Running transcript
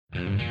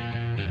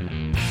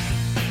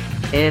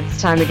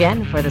It's time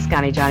again for the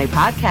Scotty Johnny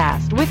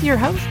podcast with your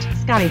host,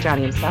 Scotty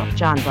Johnny himself,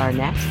 John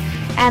Barnett,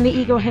 and the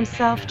ego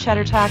himself,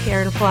 Cheddar Talk,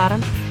 Aaron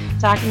Flottam,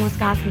 talking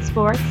Wisconsin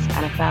sports,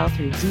 NFL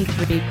through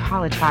D3,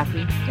 college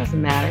hockey,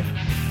 doesn't matter.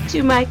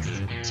 2 mics,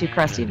 2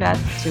 crusty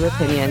vets, 2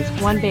 opinions,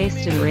 one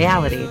based in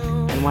reality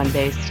and one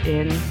based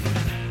in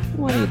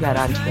what do you bet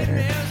on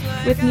Twitter,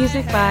 with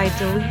music by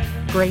Delete,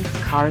 Grace,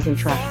 Cars, and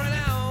Trucks.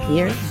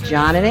 Here's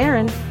John and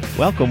Aaron.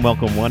 Welcome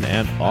one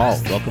and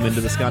all. Welcome into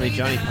the Scotty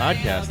Johnny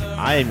podcast.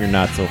 I am your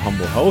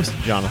not-so-humble host,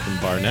 Jonathan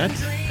Barnett,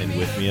 and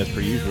with me, as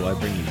per usual, I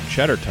bring you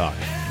Cheddar Talk,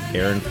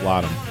 Aaron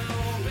Flottam.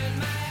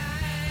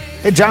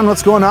 Hey, John,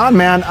 what's going on,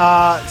 man?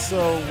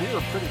 So we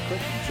were pretty quick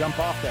to jump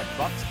off that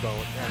Bucks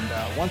boat,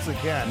 and once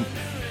again,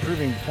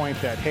 proving the point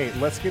that, hey,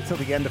 let's get to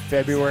the end of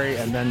February,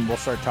 and then we'll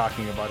start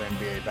talking about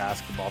NBA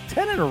basketball.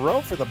 10 in a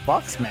row for the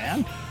Bucks,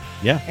 man.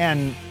 Yeah.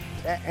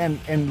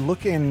 And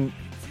looking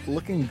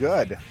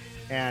good.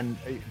 And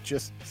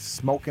just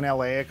smoking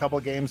LA a couple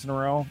of games in a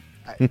row.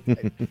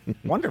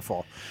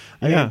 Wonderful.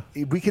 Yeah. I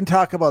mean, we can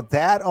talk about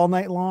that all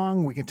night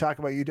long. We can talk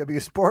about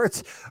UW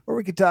sports, or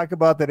we can talk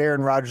about that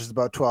Aaron Rodgers is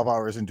about 12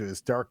 hours into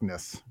his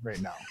darkness right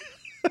now.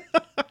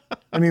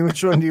 I mean,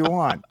 which one do you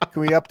want?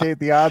 Can we update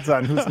the odds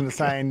on who's going to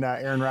sign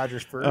Aaron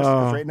Rodgers first?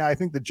 Because right now, I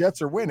think the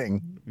Jets are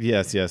winning.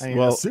 Yes. I mean,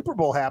 the Super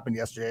Bowl happened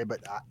yesterday, but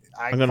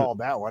I called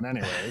that one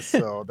anyways.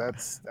 So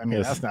that's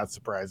not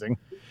surprising.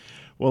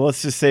 Well,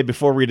 let's just say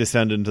before we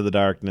descend into the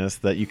darkness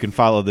that you can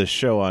follow this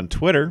show on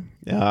Twitter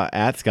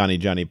at Scotty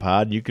Johnny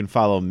Pod. You can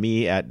follow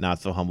me at Not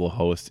So Humble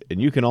Host,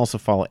 and you can also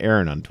follow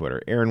Aaron on Twitter.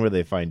 Aaron, where do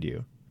they find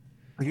you?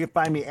 You can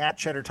find me at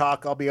Cheddar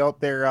Talk. I'll be out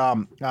there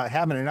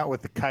having it out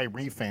with the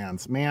Kyrie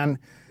fans, man.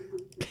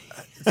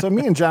 So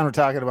me and John were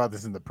talking about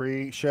this in the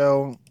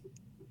pre-show.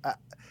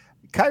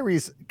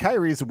 Kyrie's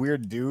a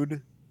weird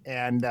dude,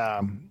 and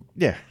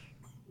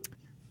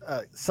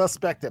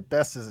suspect at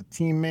best as a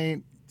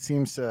teammate.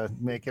 Seems to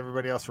make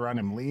everybody else around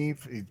him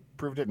leave. He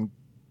proved it in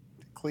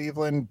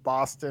Cleveland,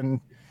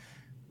 Boston,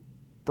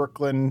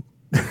 Brooklyn.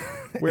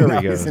 Where we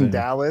go? He's in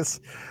Dallas.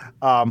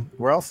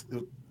 Where else?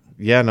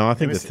 Yeah, no, I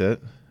think that's it,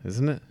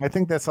 isn't it? I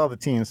think that's all the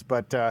teams.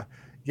 But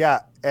yeah,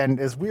 and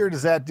as weird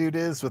as that dude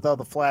is with all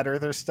the flat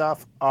earther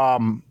stuff,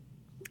 and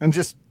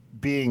just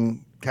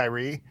being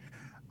Kyrie,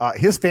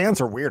 his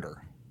fans are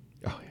weirder.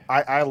 Oh,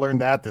 yeah. I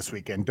learned that this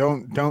weekend.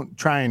 Don't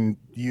try and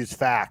use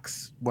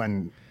facts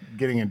when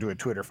getting into a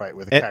Twitter fight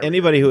with a Kyrie.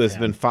 Anybody who has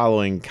been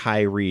following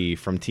Kyrie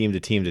from team to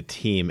team to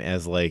team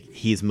as like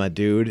he's my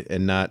dude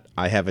and not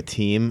I have a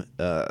team,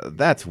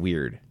 that's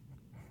weird.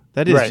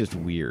 That is just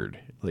weird.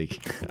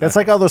 Like that's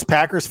like all those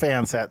Packers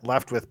fans that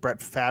left with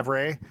Brett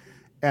Favre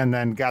and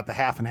then got the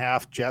half and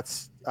half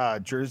Jets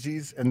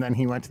jerseys, and then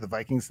he went to the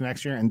Vikings the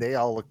next year and they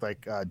all looked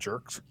like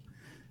jerks.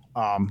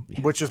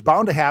 Which is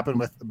bound to happen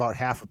with about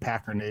half of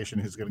Packer Nation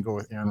who's going to go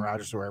with Aaron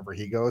Rodgers wherever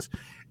he goes.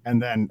 And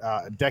then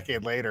a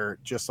decade later,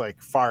 just like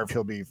Favre,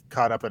 he'll be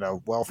caught up in a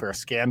welfare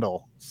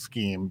scandal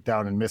scheme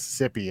down in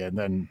Mississippi. And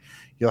then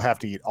you'll have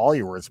to eat all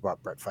your words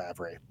about Brett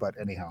Favre. But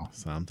anyhow,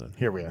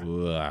 here we are.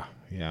 Ugh,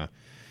 yeah.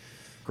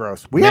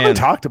 Gross. We haven't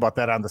talked about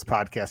that on this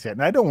podcast yet,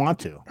 and I don't want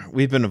to.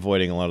 We've been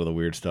avoiding a lot of the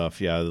weird stuff.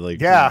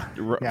 Yeah.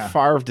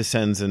 Favre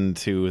descends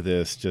into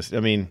this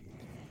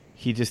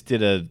he just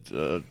did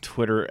a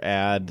Twitter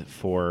ad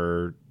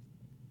for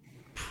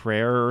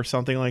prayer or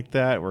something like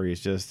that, where he's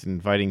just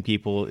inviting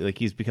people, like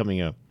he's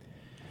becoming a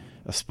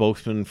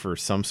spokesman for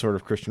some sort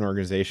of Christian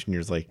organization.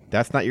 You're just like,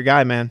 that's not your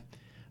guy, man.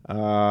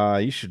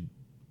 You should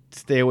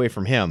stay away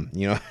from him.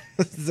 You know,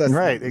 that's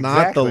right?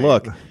 Not the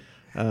look.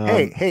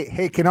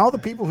 Hey! Can all the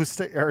people who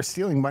are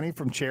stealing money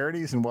from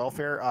charities and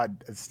welfare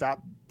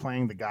stop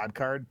playing the God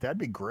card? That'd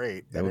be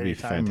great. That would be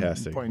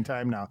fantastic. Point in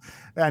time now.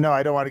 I know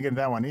I don't want to get into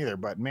that one either,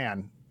 but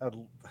man,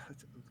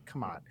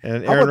 come on.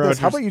 And how about this?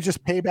 How about you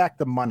just pay back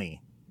the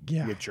money?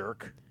 Yeah. You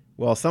jerk.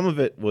 Well, some of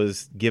it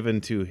was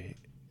given to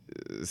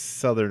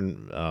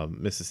Southern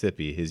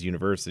Mississippi, his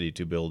university,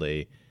 to build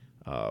a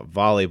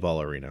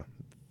volleyball arena.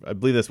 I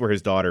believe that's where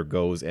his daughter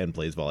goes and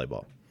plays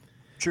volleyball.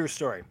 True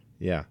story.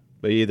 Yeah.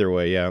 But either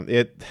way, yeah.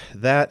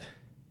 The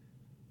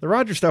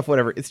Rodgers stuff,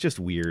 whatever, it's just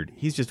weird.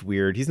 He's just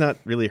weird. He's not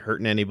really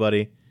hurting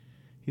anybody.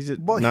 He's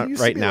just not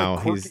right now.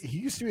 He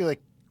used to be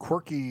like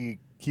quirky,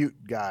 cute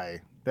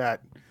guy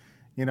that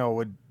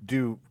would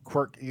do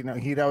quirk.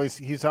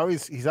 He's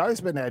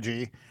always been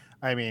edgy.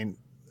 I mean,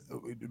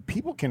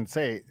 people can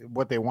say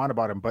what they want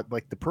about him, but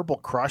like the Purple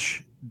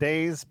Crush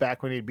days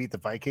back when he beat the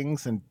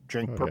Vikings and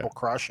drank Purple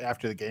Crush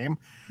after the game,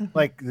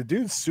 like the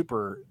dude's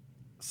super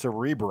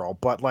cerebral.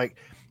 But like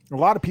a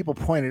lot of people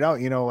pointed out,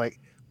 like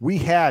we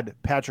had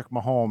Patrick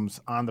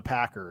Mahomes on the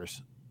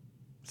Packers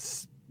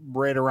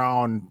right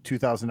around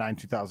 2009,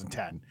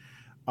 2010.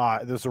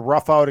 There's a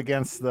rough out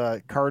against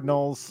the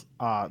Cardinals,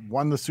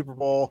 won the Super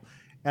Bowl.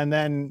 And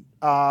then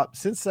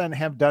since then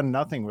have done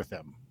nothing with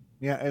him.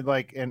 Yeah.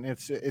 And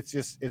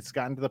it's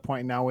gotten to the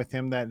point now with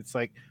him that it's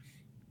like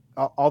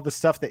all the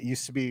stuff that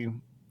used to be,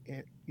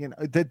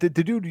 the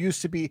dude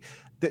used to be,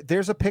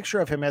 there's a picture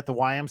of him at the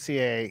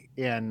YMCA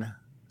in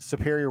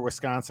Superior,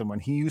 Wisconsin, when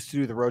he used to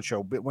do the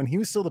roadshow, but when he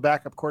was still the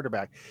backup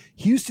quarterback,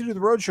 he used to do the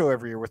roadshow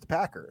every year with the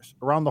Packers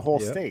around the whole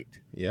state.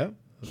 Yeah.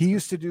 He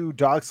used to do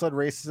dog sled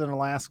races in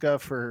Alaska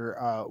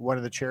for one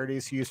of the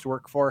charities he used to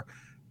work for.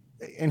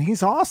 And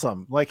he's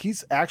awesome. Like,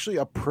 he's actually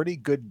a pretty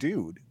good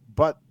dude.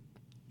 But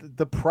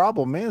the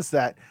problem is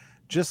that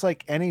just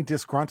like any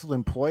disgruntled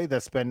employee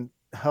that's been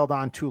held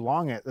on too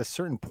long, at a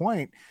certain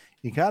point,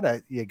 you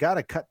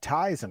gotta cut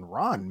ties and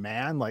run,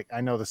 man. Like,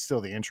 I know this is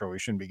still the intro, we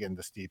shouldn't be getting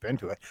this deep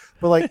into it,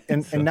 but like,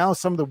 and now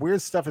some of the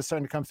weird stuff is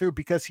starting to come through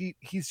because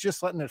he's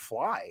just letting it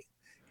fly.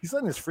 He's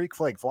letting his freak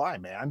flag fly,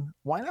 man.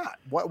 Why not?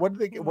 What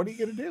are you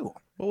gonna do?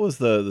 What was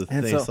the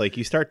thing? It's like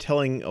you start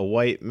telling a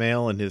white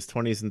male in his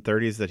 20s and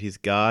 30s that he's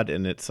God,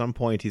 and at some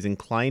point he's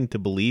inclined to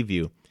believe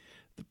you.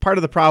 Part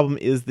of the problem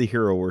is the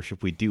hero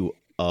worship we do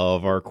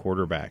of our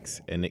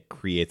quarterbacks, and it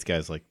creates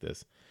guys like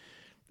this.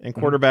 And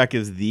quarterback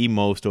is the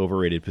most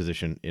overrated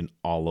position in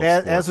all of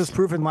sports. As was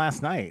proven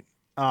last night.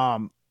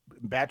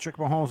 Patrick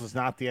Mahomes was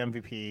not the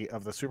MVP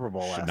of the Super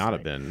Bowl last night. Should not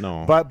have been,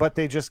 no. But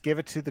they just give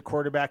it to the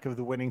quarterback of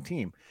the winning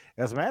team.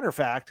 As a matter of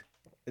fact,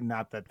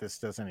 not that this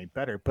does any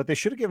better, but they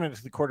should have given it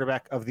to the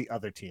quarterback of the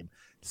other team.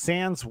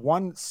 Sans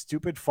one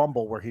stupid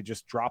fumble where he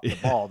just dropped the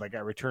ball that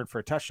got returned for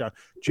a touchdown.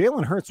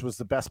 Jalen Hurts was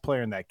the best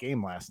player in that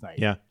game last night.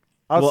 Yeah.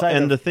 Outside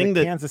of the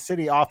Kansas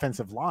City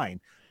offensive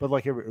line. But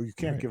like, you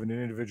can't give an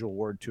individual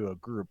award to a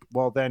group.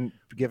 Well, then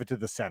give it to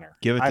the center.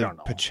 Give it to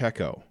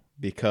Pacheco.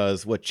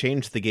 Because what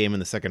changed the game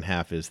in the second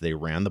half is they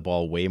ran the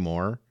ball way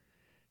more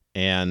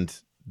and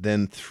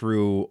then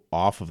threw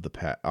off of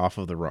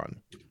the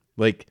run.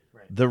 Like,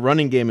 the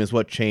running game is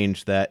what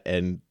changed that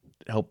and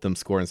helped them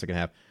score in the second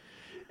half.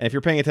 And if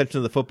you're paying attention to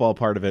the football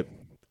part of it,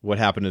 what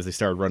happened is they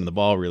started running the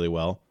ball really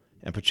well,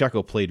 and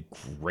Pacheco played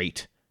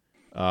great.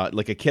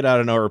 Like a kid out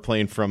of nowhere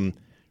playing from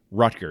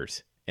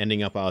Rutgers,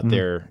 ending up out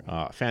there.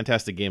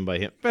 Fantastic game by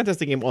him.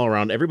 Fantastic game all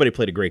around. Everybody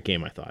played a great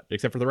game, I thought,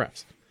 except for the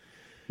refs.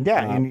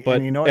 Yeah, and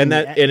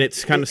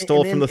it's kind of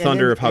stole from the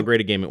thunder of how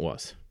great a game it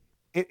was.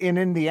 And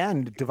in the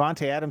end,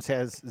 Devontae Adams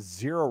has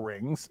 0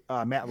 rings.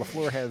 Matt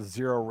LaFleur has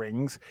 0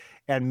 rings,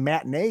 and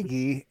Matt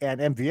Nagy and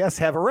MVS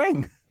have a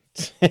ring.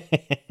 All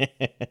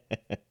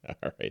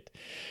right.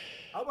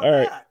 How about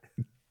that?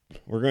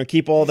 We're going to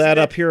keep all that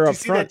up here up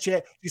front.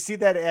 You see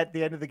that at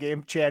the end of the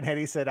game, Chad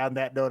Henne said, on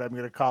that note, I'm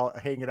going to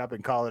hang it up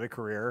and call it a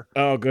career.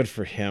 Oh, good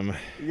for him.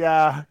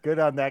 Yeah, good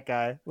on that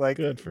guy. Like,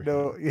 good for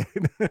him.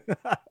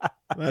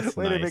 That's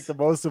way nice. to make the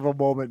most of a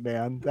moment,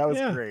 man. That was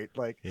great.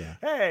 Like,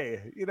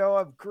 hey,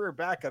 I'm career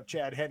backup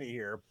Chad Henne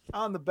here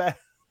on the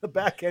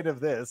back end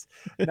of this.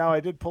 Now, I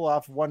did pull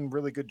off one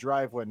really good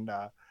drive when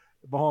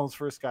Mahomes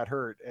first got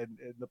hurt in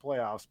the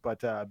playoffs,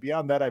 but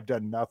beyond that, I've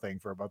done nothing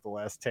for about the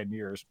last 10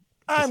 years.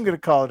 I'm going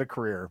to call it a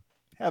career.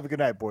 Have a good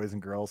night, boys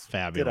and girls.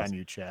 Fabulous. Good on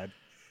you, Chad.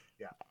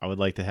 Yeah, I would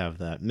like to have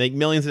that. Make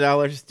millions of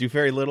dollars, do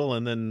very little,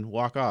 and then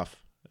walk off.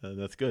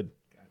 That's good.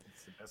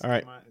 It's the best all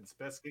right. It's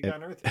the best gig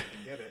on earth. You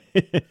can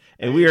get it.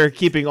 And we are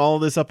keeping all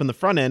of this up in the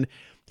front end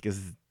because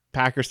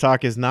Packers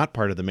Talk is not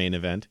part of the main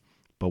event.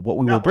 But what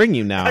we will bring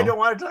you now. I don't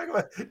want to talk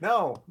about it.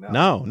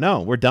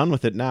 No. We're done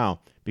with it now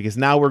because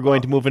now we're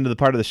going to move into the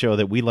part of the show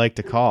that we like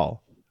to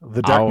call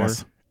the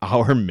darkness.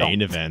 Our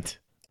main event.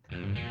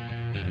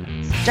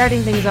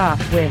 Starting things off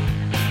with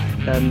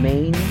the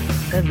main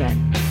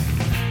event.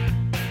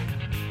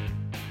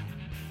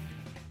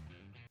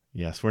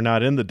 Yes, we're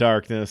not in the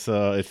darkness.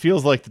 It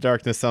feels like the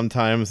darkness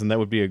sometimes, and that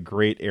would be a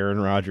great Aaron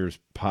Rodgers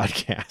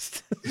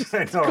podcast.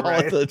 I know,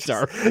 right? The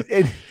dark.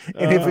 And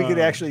if we could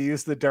actually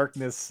use the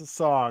darkness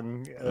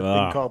song, a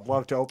thing called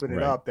 "Love to Open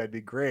It Up," that'd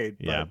be great.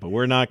 Yeah, but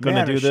we're not going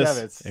to do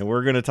this, and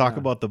we're going to talk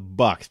about the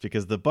Bucs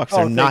because the Bucs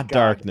are not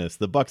darkness.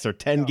 The Bucs are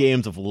 10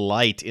 games of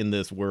light in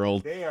this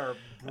world. They are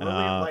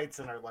brilliant lights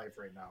in our life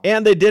right now.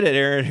 And they did it,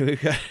 Aaron.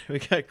 We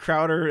got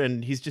Crowder,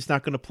 and he's just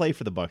not going to play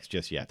for the Bucs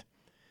just yet.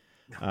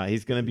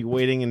 He's going to be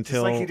waiting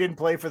until. Just like he didn't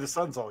play for the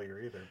Suns all year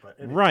either. But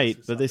right,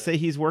 but they say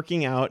he's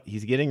working out.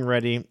 He's getting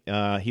ready.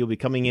 He'll be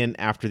coming in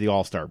after the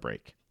All-Star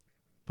break.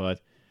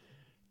 But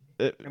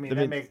it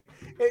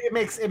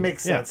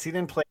makes sense. He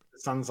didn't play for the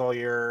Suns all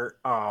year.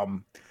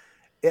 And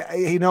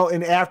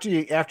after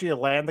you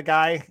land the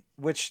guy,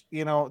 which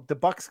the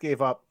Bucs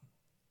gave up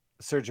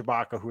Serge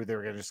Ibaka, who they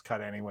were going to just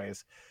cut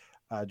anyways.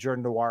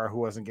 Jordan Nwora, who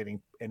wasn't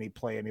getting any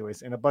play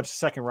anyways, and a bunch of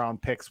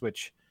second-round picks,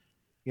 which.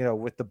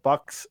 With the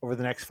Bucs over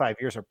the next 5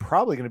 years are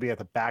probably going to be at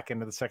the back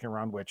end of the second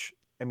round, which,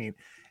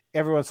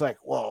 everyone's like,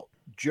 well,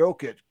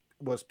 Jokic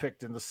was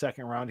picked in the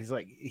second round. He's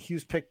like, he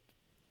was picked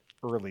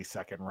early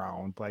second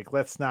round. Like,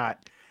 let's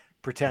not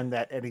pretend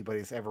that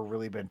anybody's ever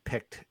really been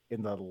picked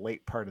in the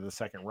late part of the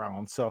second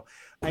round. So,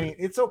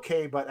 it's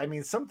okay. But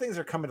some things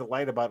are coming to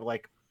light about it.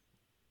 Like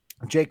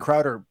Jay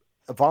Crowder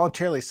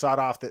voluntarily sat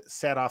off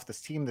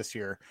this team this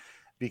year.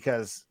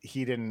 Because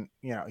he didn't,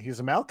 he was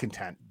a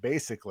malcontent,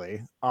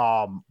 basically.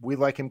 We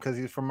like him because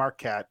he's from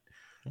Marquette.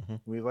 Mm-hmm.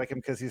 We like him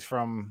because he's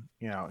from,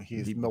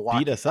 he's Milwaukee.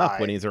 Beat us up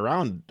when he's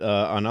around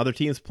on other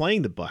teams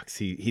playing the Bucs.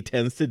 He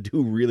tends to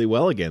do really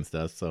well against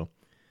us. So,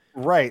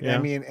 right. Yeah.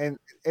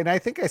 And I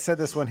think I said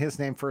this when his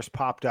name first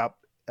popped up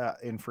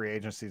in free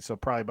agency, so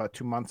probably about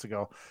 2 months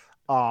ago.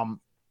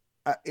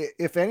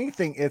 If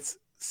anything, it's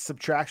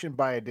subtraction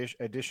by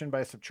addition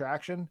by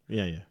subtraction.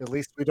 Yeah. At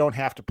least we don't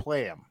have to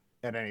play him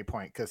at any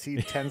point because he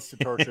tends to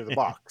torture the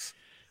Bucks.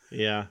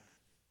 Yeah,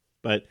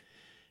 but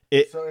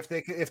so if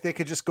they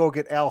could just go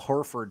get Al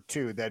Horford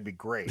too, that'd be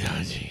great. Oh,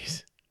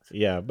 jeez.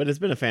 Yeah, but it's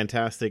been a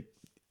fantastic.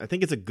 I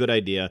think it's a good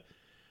idea.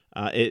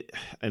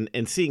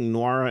 And seeing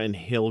Nwora and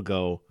Hill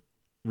go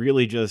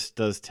really just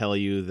does tell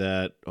you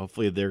that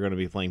hopefully they're going to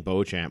be playing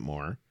Beauchamp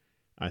more.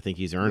 I think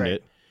he's earned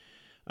it.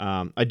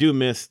 I do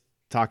miss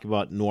talking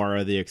about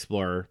Nwora the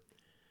Explorer.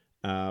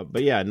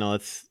 But yeah, no,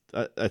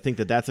 I think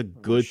that's a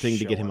good thing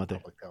to get him out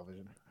there.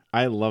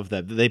 I love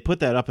that. They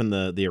put that up in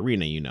the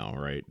arena,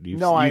 right?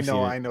 I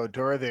know.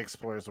 Dora the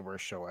Explorer is the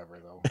worst show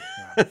ever, though.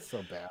 Yeah, it's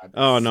so bad.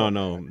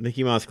 No.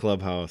 Mickey Mouse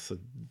Clubhouse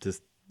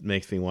just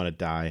makes me want to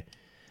die.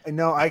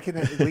 No, I can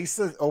at least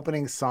the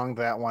opening song,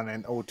 that one,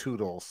 and Oh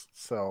Toodles.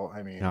 So,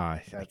 I mean.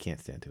 I can't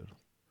stand Toodles.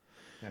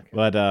 Okay.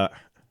 But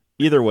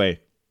either way,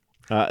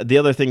 the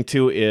other thing,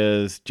 too,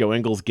 is Joe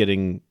Ingles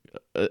getting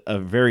a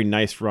very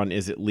nice run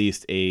is at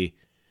least a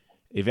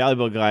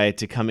valuable guy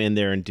to come in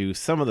there and do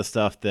some of the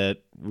stuff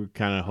that we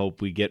kind of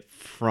hope we get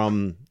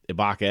from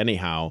Ibaka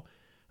anyhow.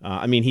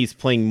 I mean, he's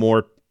playing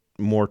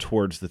more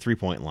towards the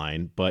three-point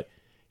line, but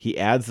he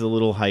adds a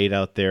little height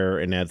out there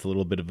and adds a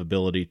little bit of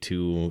ability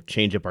to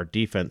change up our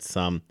defense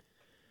some.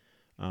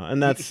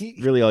 And that's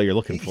really all you're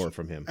looking for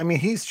from him. I mean,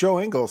 he's Joe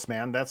Ingles,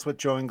 man. That's what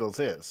Joe Ingles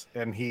is.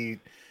 And he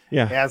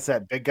adds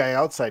that big guy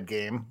outside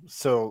game,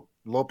 so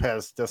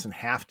Lopez doesn't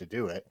have to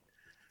do it.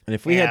 And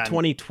if we had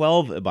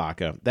 2012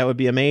 Ibaka, that would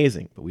be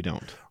amazing, but we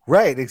don't.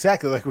 Right,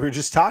 exactly. Like we were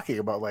just talking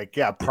about,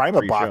 prime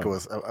Ibaka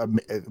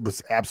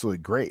was absolutely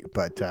great,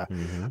 but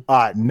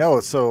no.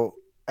 So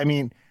I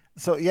mean,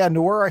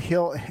 Nwora,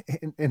 Hill,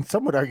 and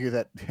some would argue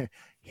that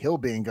Hill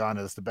being gone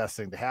is the best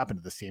thing to happen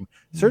to this team.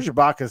 Serge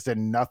Ibaka's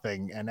done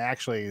nothing, and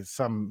actually,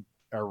 some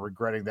are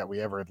regretting that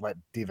we ever let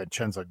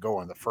DiVincenzo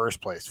go in the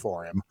first place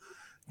for him,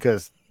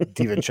 because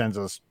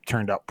DiVincenzo's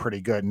turned out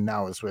pretty good, and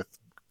now is with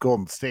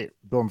Golden State,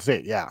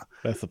 yeah.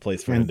 That's the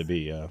place for him to be,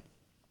 yeah.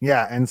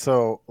 Yeah, and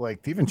so,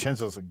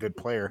 DiVincenzo's a good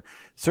player.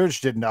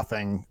 Serge did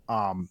nothing,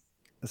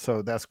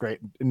 so that's great.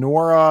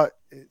 Nwora,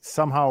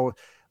 somehow,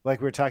 like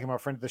we were talking about, a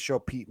friend of the show,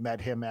 Pete,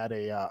 met him at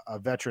a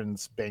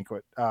veterans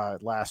banquet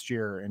last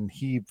year, and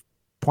he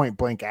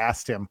point-blank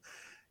asked him,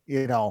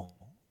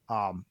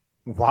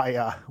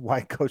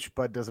 why Coach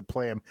Bud doesn't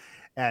play him.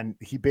 And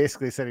he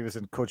basically said he was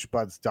in Coach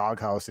Bud's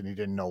doghouse and he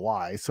didn't know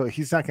why. So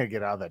he's not going to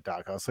get out of that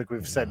doghouse. Like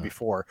we've said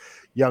before,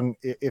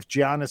 if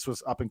Giannis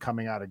was up and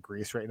coming out of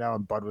Greece right now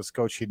and Bud was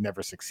coach, he'd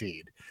never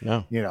succeed.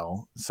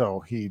 No. So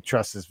he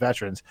trusts his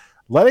veterans.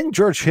 Letting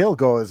George Hill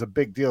go is a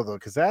big deal, though,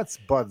 because that's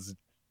Bud's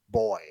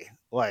boy.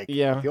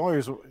 The only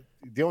reason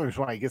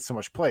why he gets so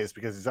much play is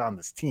because he's on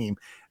this team,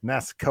 and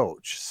that's the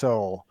coach.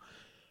 So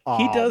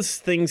he does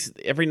things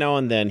every now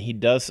and then. He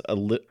does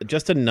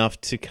just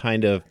enough to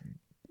kind of.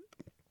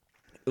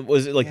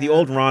 Was it like the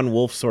old Ron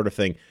Wolf sort of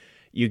thing?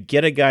 You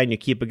get a guy and you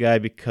keep a guy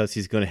because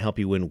he's going to help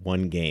you win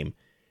one game.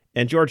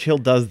 And George Hill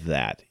does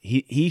that.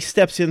 He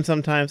steps in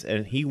sometimes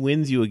and he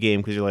wins you a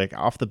game because you're like,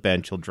 off the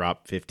bench, he'll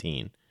drop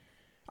 15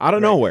 out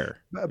of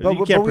nowhere. But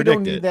we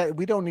don't need that.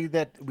 We don't need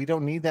that. We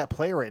don't need that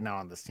player right now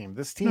on this team.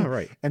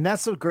 And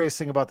that's the greatest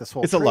thing about this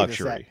whole. It's a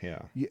luxury.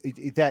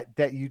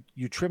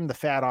 You trim the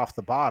fat off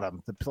the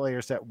bottom. The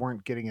players that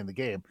weren't getting in the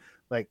game,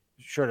 like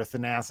short of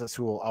Thanasis,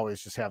 who will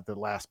always just have the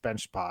last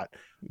bench spot.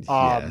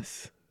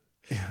 Yes.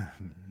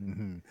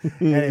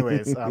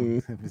 Anyways,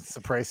 it's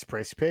the price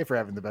you pay for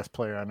having the best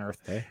player on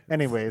earth. Hey,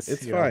 anyways,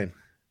 it's fine.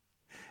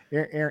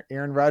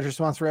 Aaron Rodgers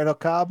wants Randall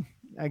Cobb.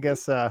 I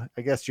guess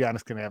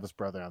Giannis can have his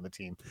brother on the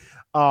team.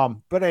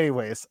 But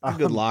anyways, a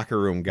good locker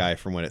room guy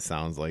from what it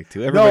sounds like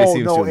too. Everybody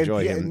seems to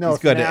enjoy him. He's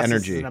good at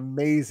energy. He's an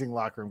amazing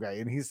locker room guy,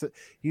 and he's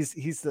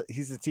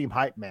the team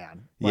hype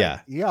man.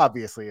 He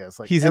obviously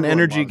is. He's an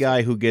energy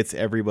guy who gets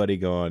everybody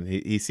going.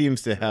 He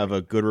seems to have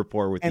a good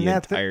rapport with the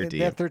entire team.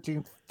 That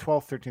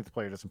 13th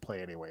player doesn't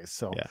play anyways.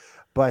 So,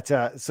 but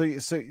so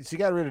you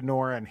got rid of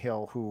Nwora and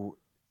Hill, who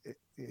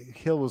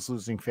Hill was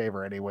losing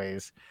favor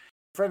anyways.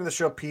 Friend of the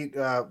show, Pete,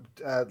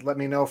 let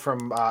me know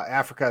from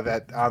Africa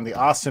that on the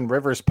Austin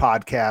Rivers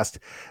podcast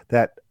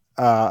that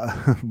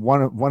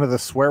one of the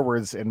swear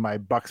words in my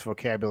Bucks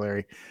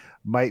vocabulary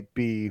might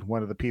be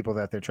one of the people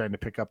that they're trying to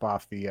pick up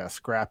off the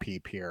scrap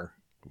heap here.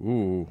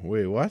 Ooh,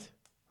 wait, what?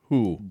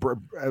 Who?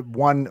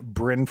 One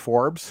Bryn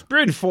Forbes.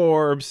 Bryn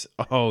Forbes.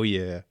 Oh,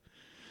 yeah.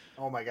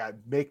 Oh, my God.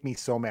 Make me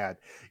so mad.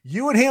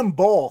 You and him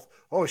both.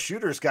 Oh,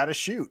 shooters got to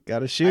shoot. Got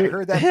to shoot. I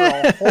heard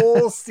that for a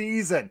whole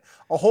season.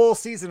 A whole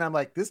season. I'm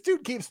like, this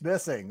dude keeps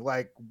missing.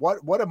 Like,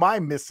 what am I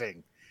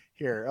missing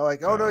here? I'm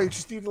like, oh, no, you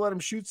just need to let him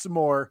shoot some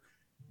more.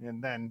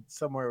 And then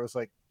somewhere it was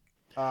like,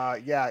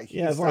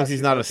 as long as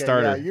he's not a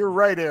starter. Yeah, you're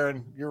right,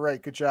 Aaron. You're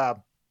right. Good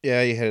job.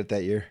 Yeah, you hit it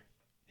that year.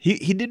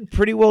 He did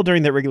pretty well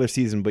during that regular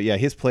season, but yeah,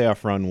 his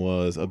playoff run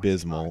was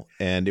abysmal,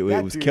 and it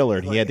was killer.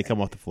 And he had to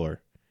come off the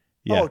floor.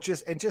 Yeah. Oh,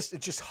 just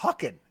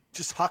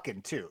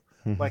hucking too.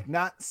 like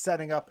not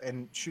setting up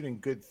and shooting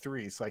good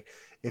threes. Like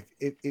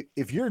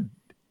if you're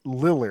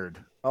Lillard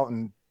out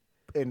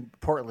in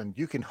Portland,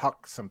 you can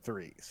huck some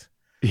threes.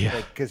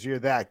 Yeah, because you're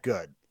that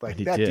good. Like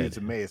that dude's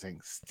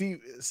amazing.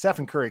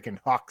 Stephen Curry can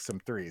hawk some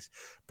threes.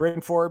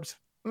 Brandon Forbes,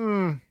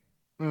 no,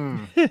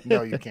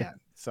 you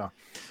can't. So,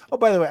 oh,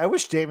 by the way, I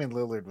wish Damian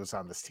Lillard was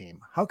on this team.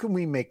 How can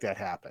we make that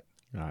happen?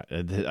 I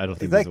don't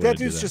think like that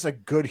dude's just a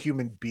good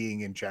human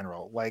being in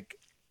general. Like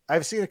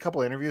I've seen a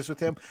couple interviews with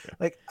him.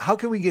 Like, how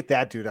can we get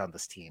that dude on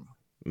this team?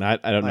 I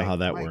don't know how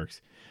that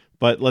works.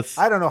 But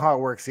I don't know how it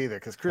works either,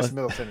 because Chris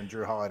Middleton and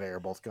Drew Holiday are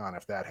both gone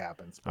if that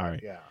happens. But, all right.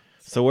 Yeah.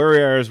 So where we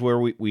are is where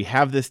we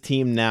have this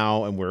team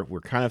now, and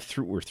we're kind of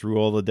through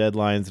all the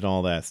deadlines and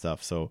all that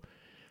stuff. So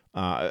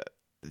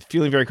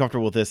feeling very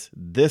comfortable with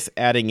this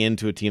adding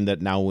into a team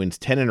that now wins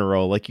 10 in a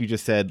row. Like you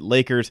just said,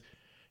 Lakers,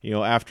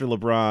 after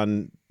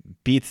LeBron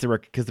beats the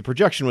record, because the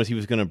projection was he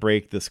was going to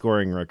break the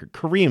scoring record,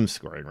 Kareem's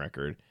scoring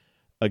record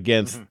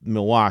against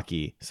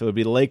Milwaukee. So it'd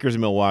be the Lakers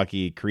and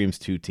Milwaukee, Kareem's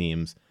two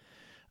teams.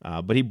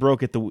 But he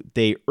broke it the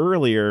day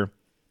earlier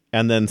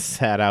and then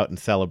sat out in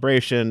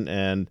celebration,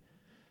 and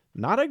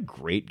not a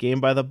great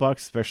game by the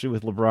Bucks, especially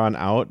with LeBron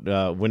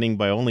out, winning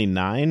by only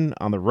 9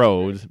 on the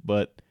road.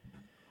 But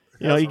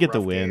you get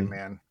the win. Game,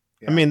 man.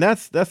 Yeah. I mean,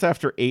 that's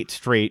after 8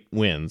 straight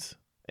wins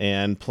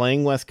and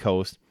playing West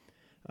Coast,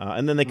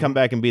 and then they come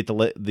back and beat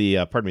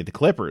the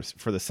Clippers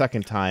for the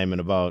second time in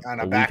about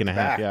a week and a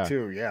half. Yeah,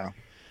 too. Yeah.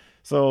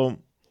 So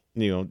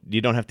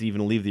you don't have to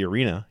even leave the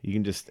arena. You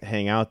can just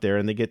hang out there,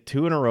 and they get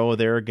 2 in a row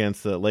there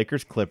against the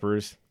Lakers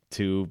Clippers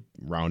to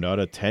round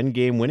out a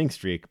 10-game winning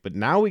streak. But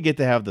now we get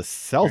to have the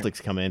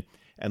Celtics come in,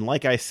 and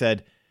like I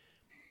said,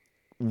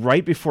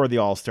 right before the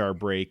All-Star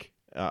break,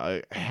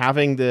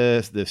 having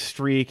this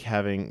streak,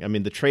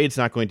 the trade's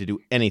not going to do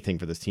anything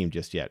for this team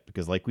just yet,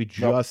 because like we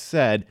just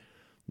said,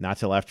 not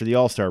till after the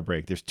All-Star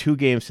break. There's 2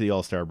 games to the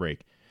All-Star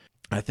break.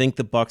 I think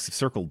the Bucks have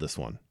circled this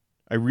one.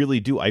 I really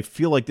do. I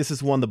feel like this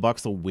is one the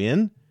Bucks will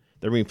win.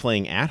 They're going to be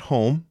playing at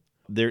home.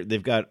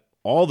 They've got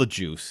all the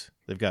juice.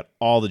 Right.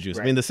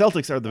 I mean, the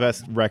Celtics are the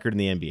best record in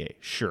the NBA.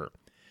 Sure.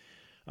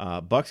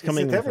 Bucks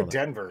coming in. Is it them or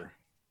Denver?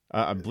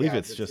 I believe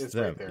it's just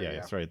them. Right there,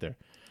 It's right there.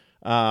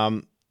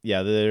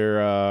 They're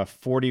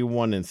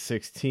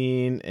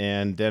 41-16,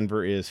 and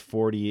Denver is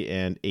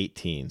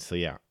 40-18. So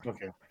yeah.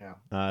 Okay.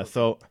 Yeah.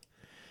 So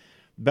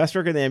best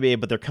record in the NBA,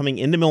 but they're coming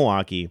into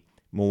Milwaukee.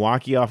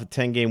 Milwaukee off a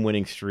 10-game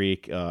winning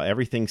streak.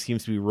 Everything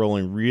seems to be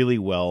rolling really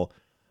well.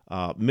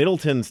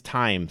 Middleton's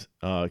times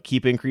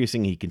keep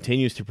increasing. He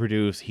continues to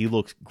produce. He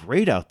looks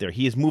great out there.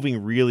 He is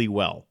moving really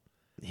well.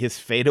 His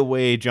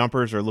fadeaway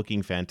jumpers are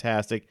looking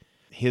fantastic.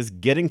 His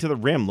getting to the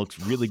rim looks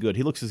really good.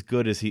 He looks as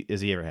good as he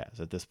ever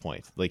has at this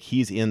point. Like,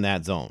 he's in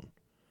that zone.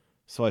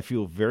 So I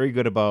feel very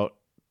good about,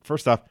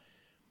 first off,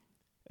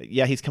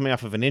 he's coming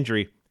off of an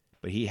injury,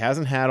 but he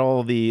hasn't had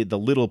all the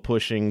little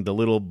pushing, the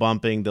little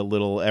bumping, the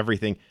little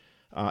everything.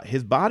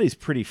 His body's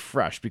pretty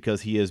fresh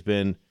because he has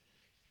been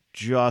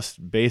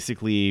just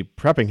basically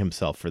prepping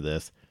himself for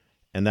this,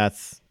 and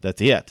that's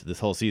it this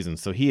whole season.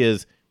 So he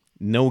is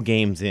no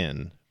games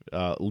in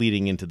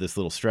leading into this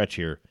little stretch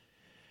here,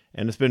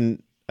 and it's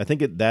been, I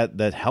think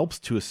that helps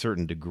to a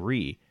certain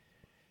degree.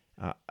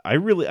 I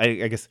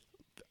guess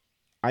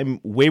I'm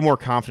way more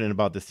confident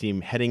about this team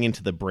heading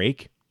into the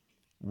break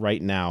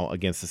right now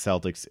against the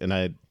Celtics,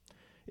 and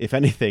if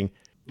anything,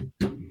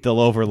 they'll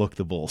overlook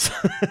the Bulls.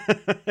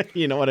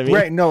 You know what I mean?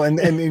 Right. No, and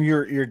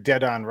you're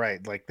dead on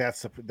right. Like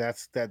that's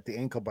the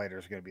ankle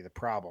biters are going to be the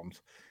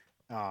problems.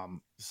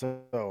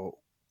 So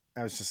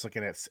I was just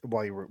looking at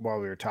while we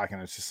were talking,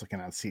 I was just looking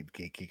on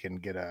SeatGeek. You can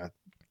get a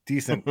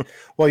decent.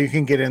 Well, you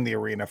can get in the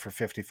arena for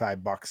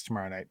 $55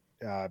 tomorrow night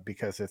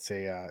because it's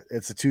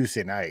a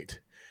Tuesday night,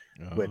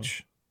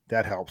 which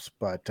that helps.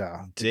 But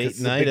date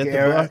night at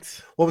the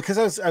Bucks. Well,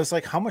 because I was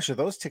like, how much are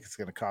those tickets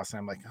going to cost? And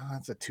I'm like, oh,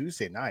 it's a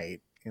Tuesday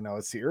night.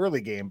 It's the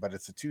early game, but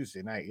it's a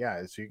Tuesday night.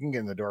 Yeah, so you can get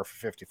in the door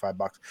for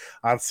 $55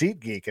 on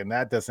SeatGeek, and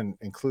that doesn't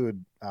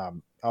include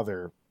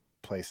other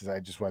places.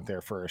 I just went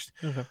there first.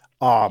 Okay.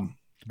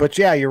 But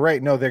yeah, you're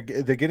right. No, they're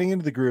getting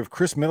into the groove.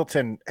 Chris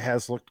Middleton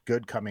has looked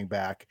good coming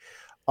back.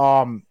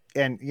 And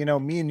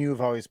me and you have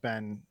always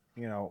been,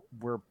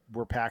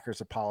 we're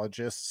Packers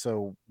apologists,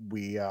 so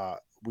we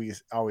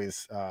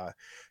always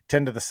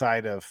tend to the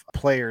side of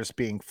players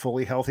being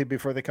fully healthy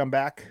before they come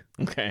back.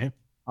 Okay.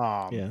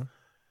 Yeah.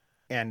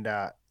 And,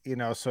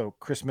 so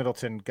Chris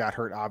Middleton got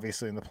hurt,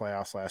 obviously, in the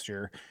playoffs last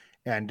year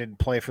and didn't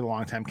play for a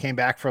long time, came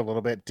back for a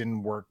little bit,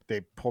 didn't work.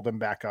 They pulled him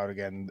back out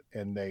again,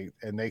 and they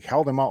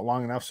held him out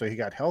long enough so he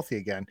got healthy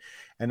again.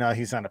 And now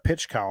he's on a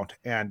pitch count.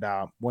 And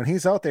when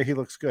he's out there, he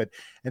looks good.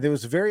 And it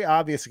was very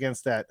obvious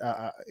against that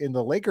in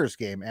the Lakers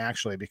game,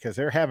 actually, because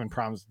they're having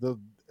problems.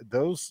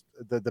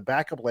 The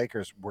backup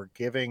Lakers were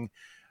giving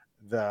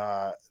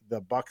the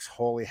Bucks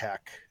holy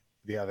heck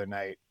the other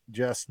night.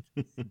 Just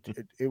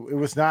it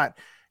was not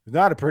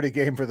a pretty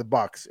game for the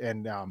Bucks.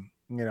 And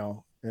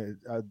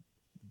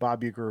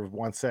Bob Uecker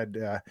once said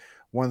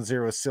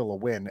 1-0 is still a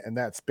win, and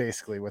that's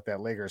basically what that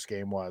Lakers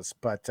game was.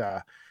 But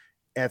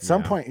at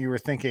some point you were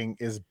thinking,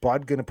 is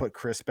Bud going to put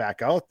Chris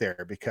back out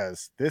there?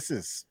 Because this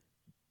is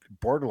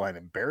borderline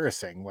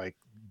embarrassing. Like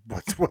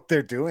what's what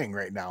they're doing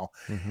right now.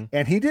 Mm-hmm.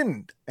 And he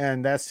didn't.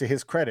 And that's to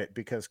his credit,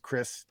 because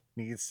Chris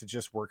needs to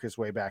just work his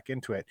way back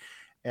into it.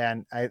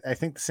 And I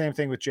think the same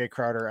thing with Jay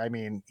Crowder. I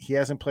mean, he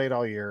hasn't played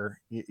all year.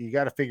 You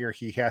got to figure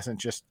he hasn't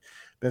just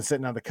been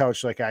sitting on the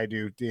couch like I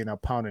do,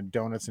 pounding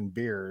donuts and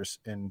beers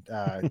and,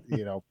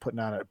 putting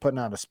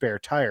on a spare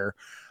tire.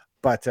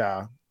 But,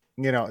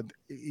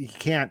 you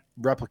can't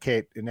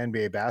replicate an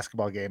NBA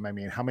basketball game. I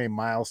mean, how many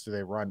miles do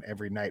they run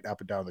every night up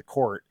and down the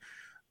court?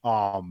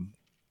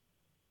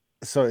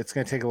 So it's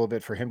going to take a little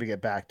bit for him to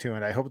get back to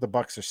it. I hope the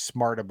Bucks are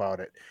smart about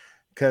it,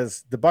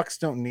 because the Bucks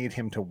don't need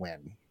him to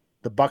win.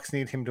 The Bucks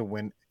need him to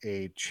win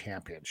a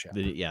championship.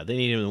 They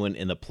need him to win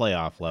in the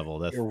playoff level.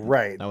 That's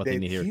right. Not what they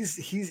need here. He's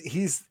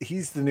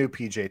the new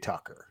PJ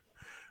Tucker,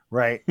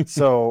 right?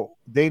 So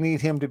they need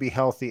him to be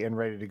healthy and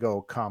ready to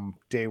go come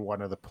day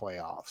one of the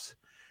playoffs.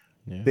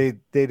 Yeah.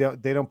 They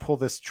don't pull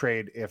this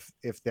trade if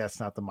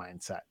that's not the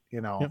mindset.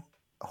 Yep.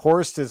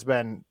 Horst has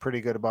been pretty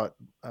good about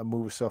a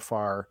move so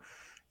far.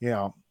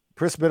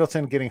 Chris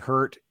Middleton getting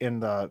hurt in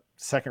the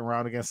second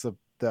round against the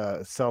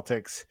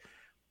Celtics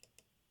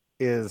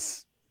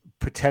is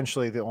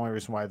potentially the only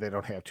reason why they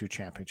don't have 2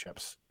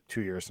 championships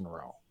 2 years in a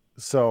row.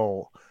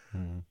 So,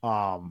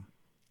 I'm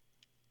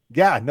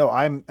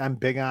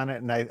big on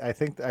it. And I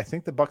think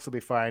the Bucks will be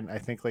fine. I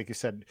think, like you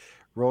said,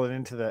 rolling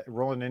into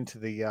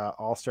the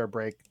All-Star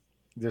break,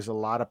 there's a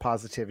lot of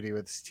positivity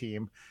with this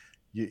team.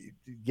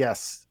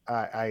 Yes,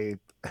 I'm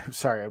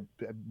sorry,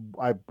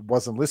 I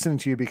wasn't listening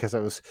to you because I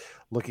was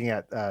looking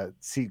at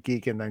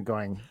SeatGeek and then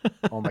going,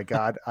 oh my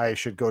God, I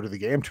should go to the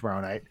game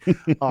tomorrow night.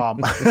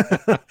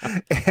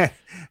 And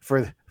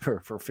for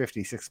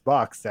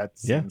 $56, that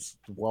seems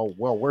well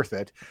worth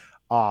it.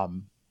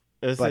 The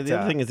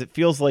other thing is, it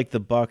feels like the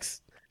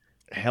Bucks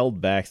held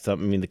back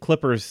something. I mean, the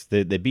Clippers,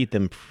 they beat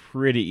them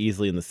pretty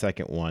easily in the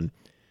second one.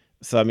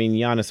 So, I mean,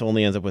 Giannis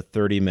only ends up with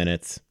 30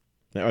 minutes.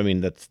 I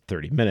mean, that's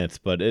 30 minutes,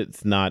 but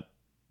it's not.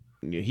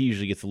 He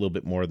usually gets a little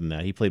bit more than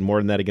that. He played more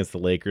than that against the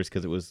Lakers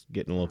because it was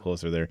getting a little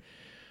closer there.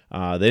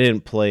 They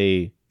didn't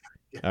play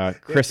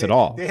Chris at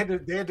all. They had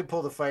to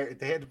pull the fire.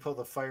 They had to pull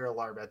the fire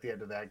alarm at the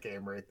end of that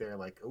game right there.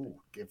 Like, oh,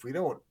 if we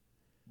don't,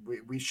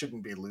 we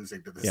shouldn't be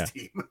losing to this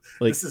team.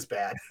 This is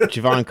bad.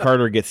 Javon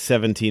Carter gets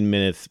 17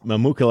 minutes.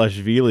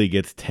 Mamukelashvili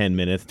gets 10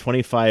 minutes.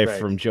 25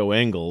 from Joe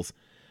Ingles.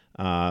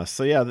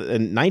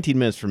 And 19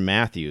 minutes from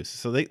Matthews.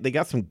 So they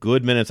got some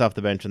good minutes off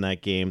the bench in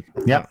that game.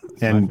 Yep,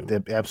 and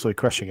they're absolutely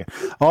crushing it.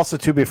 Also,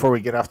 too, before we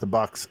get off the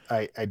Bucks,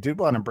 I did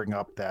want to bring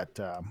up that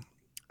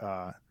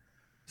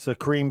so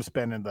Kareem's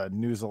been in the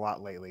news a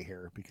lot lately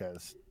here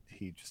because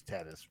he just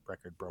had his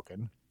record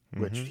broken,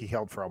 which he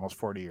held for almost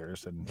 40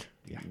 years, and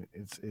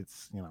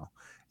it's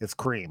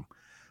Kareem.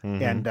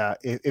 Mm-hmm. And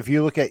if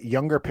you look at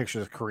younger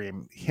pictures of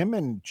Kareem, him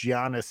and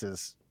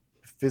Giannis's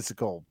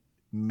physical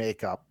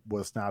makeup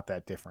was not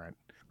that different.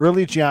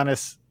 Early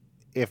Giannis,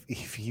 if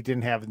he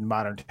didn't have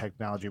modern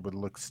technology, would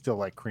look still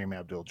like Kareem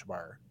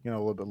Abdul-Jabbar, a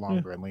little bit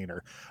longer and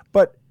leaner.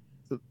 But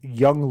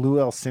young Lou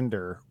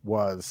Alcindor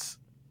was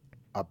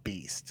a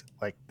beast.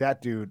 Like,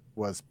 that dude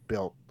was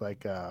built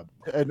like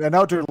an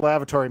outdoor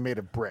lavatory made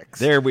of bricks.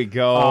 There we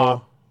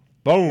go.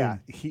 Boom. Yeah,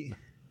 he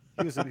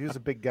was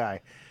a big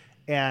guy.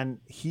 And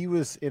he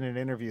was in an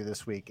interview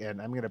this week,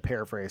 and I'm going to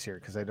paraphrase here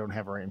because I don't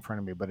have it right in front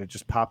of me, but it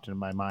just popped into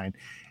my mind.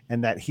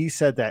 And that he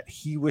said that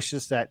he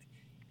wishes that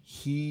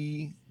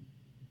he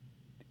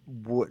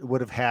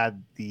would have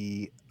had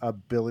the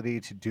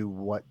ability to do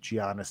what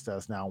Giannis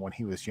does now when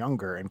he was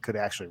younger and could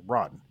actually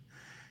run.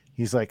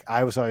 He's like,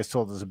 I was always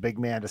told as a big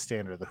man to stay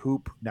under the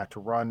hoop, not to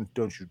run.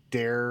 Don't you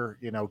dare,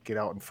 get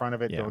out in front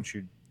of it. Yeah. Don't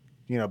you,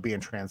 be in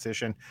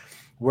transition.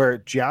 Where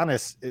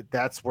Giannis,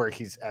 that's where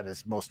he's at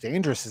his most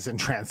dangerous, is in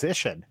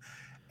transition.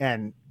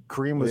 And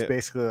Kareem was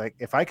basically like,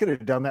 if I could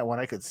have done that when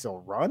I could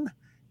still run,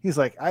 he's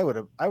like, I would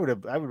have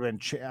been,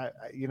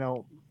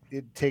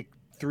 it'd take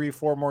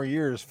 3-4 more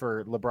years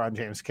for LeBron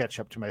James to catch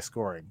up to my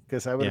scoring,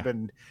 because I would have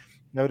been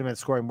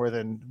scoring more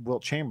than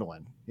Wilt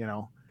Chamberlain,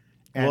 And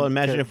well,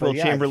 imagine if Wilt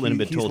Chamberlain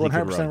had been told he could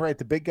run. He's 100% right.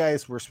 The big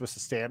guys were supposed to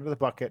stay under the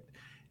bucket,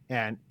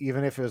 and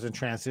even if it was in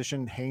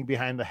transition, hang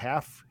behind the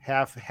half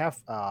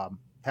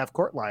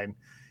court line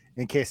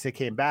in case they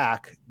came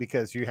back,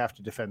 because you have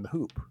to defend the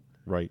hoop.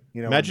 Right.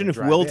 Imagine if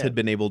Wilt had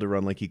been able to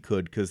run like he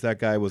could, because that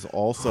guy was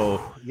also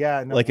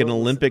an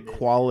Olympic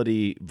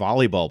quality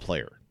volleyball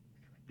player.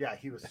 Yeah,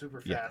 he was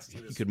super fast.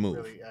 He could move.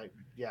 Really,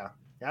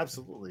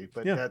 absolutely.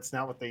 But that's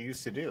not what they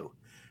used to do.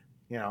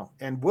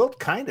 And Wilt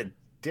kind of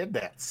did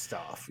that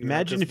stuff.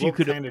 Imagine if you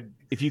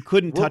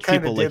couldn't touch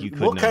people like you could.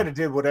 Wilt kind of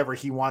did whatever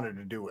he wanted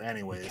to do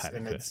anyways,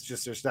 and it's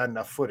just there's not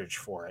enough footage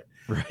for it.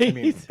 Right. I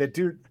mean, that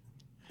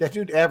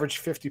dude averaged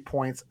 50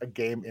 points a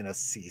game in a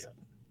season.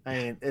 I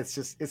mean,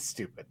 it's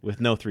stupid. With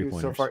no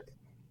 3-pointers.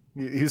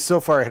 He was so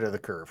far ahead of the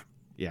curve.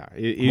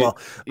 Yeah.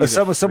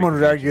 Someone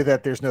would argue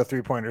that there's no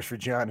 3-pointers for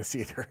Giannis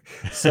either.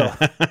 So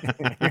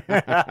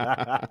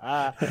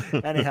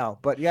anyhow,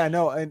 but yeah,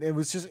 no, and it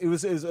was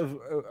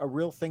a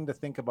real thing to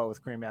think about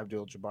with Kareem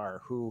Abdul-Jabbar,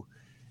 who,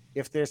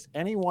 if there's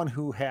anyone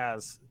who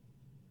has,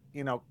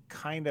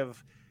 kind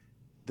of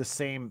the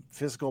same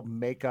physical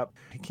makeup,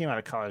 he came out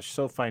of college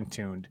so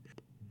fine-tuned,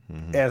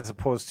 as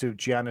opposed to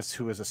Giannis,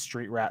 who is a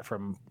street rat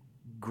from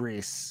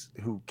Greece,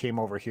 who came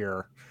over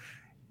here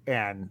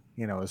and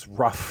is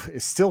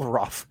still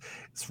rough.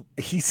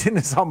 He's in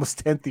his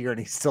almost 10th year and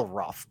he's still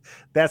rough.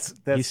 That's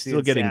he's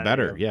still getting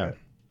better.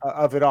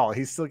 Of it all,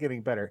 he's still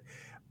getting better.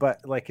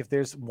 But like, if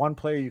there's one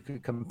player you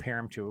could compare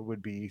him to, it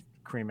would be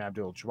Kareem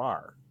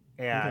Abdul-Jabbar.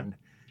 And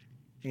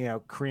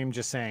Kareem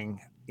just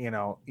saying,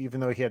 even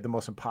though he had the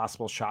most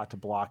impossible shot to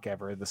block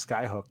ever, the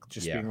skyhook,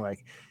 just being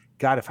like,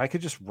 God, if I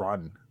could just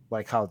run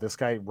like how this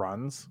guy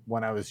runs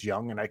when I was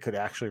young, and I could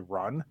actually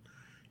run.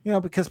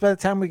 Because by the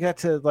time we got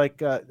to like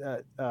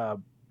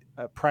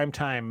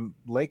primetime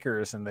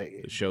Lakers and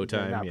the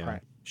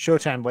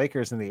Showtime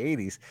Lakers in the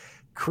 80s,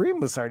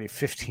 Kareem was already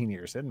 15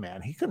 years in,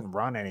 man. He couldn't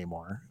run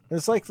anymore.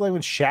 It's like when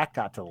Shaq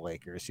got to the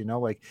Lakers,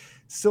 like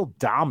still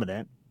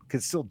dominant,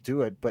 could still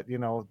do it, but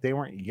they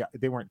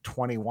weren't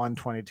 21,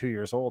 22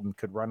 years old and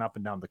could run up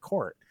and down the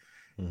court.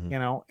 And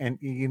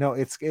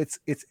it's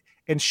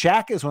and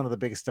Shaq is one of the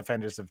biggest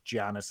defenders of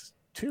Giannis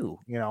too,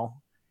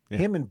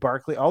 Him and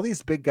Barkley, all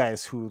these big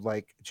guys who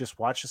like just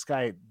watch this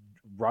guy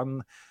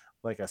run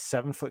like a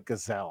 7-foot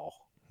gazelle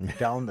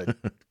down the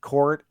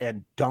court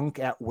and dunk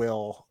at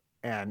will.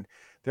 And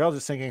they're all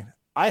just thinking,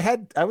 I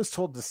was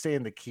told to stay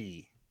in the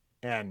key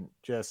and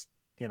just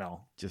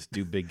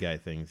do big guy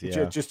things.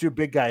 Yeah. Just do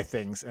big guy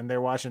things. And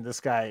they're watching this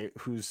guy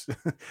who's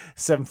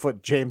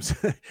 7-foot James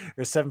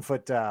or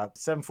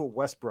 7-foot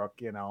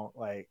Westbrook,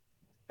 like,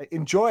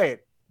 enjoy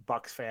it,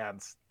 Bucks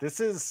fans.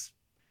 This is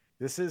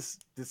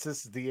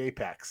the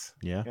apex.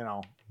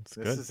 Yeah.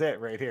 This is it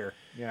right here.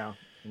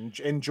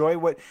 Enjoy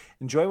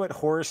what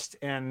Horst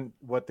and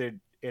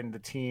the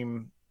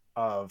team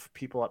of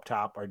people up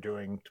top are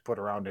doing to put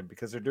around him,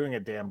 because they're doing a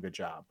damn good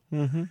job.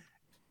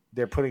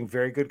 They're putting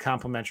very good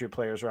complementary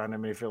players around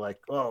him. And if you're like,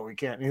 oh, we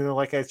can't,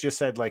 like I just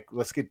said, like,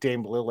 let's get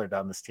Dame Lillard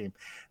on this team.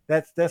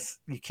 That's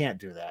you can't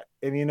do that.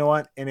 And you know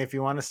what? And if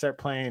you want to start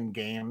playing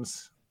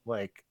games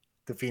like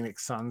the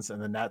Phoenix Suns and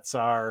the Nets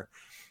are,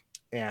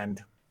 and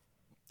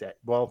that,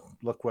 well,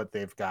 look what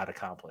they've got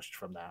accomplished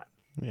from that.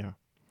 Yeah.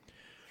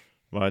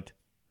 But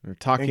we're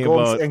talking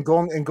about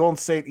Golden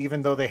State,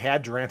 even though they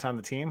had Durant on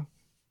the team,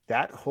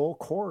 that whole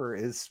core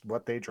is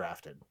what they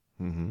drafted.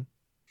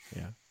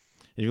 Yeah.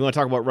 If you want to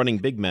talk about running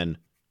big men,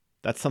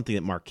 that's something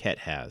that Marquette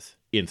has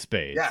in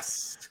spades.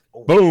 Yes.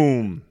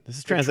 Boom. This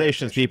is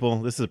Translations,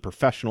 people. This is a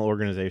professional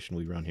organization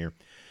we run here.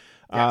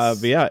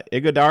 Yes. But yeah,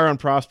 Iguodala and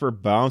Prosper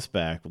bounced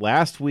back.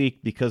 Last week,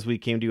 because we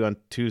came to you on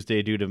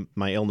Tuesday due to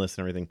my illness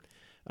and everything,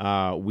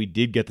 we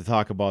did get to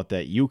talk about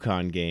that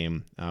UConn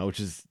game, which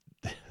is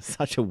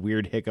such a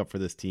weird hiccup for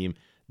this team.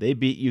 They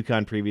beat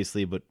UConn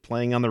previously, but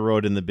playing on the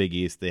road in the Big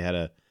East, they had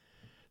a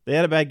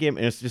bad game,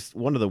 and it's just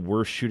one of the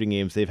worst shooting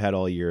games they've had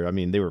all year. I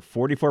mean, they were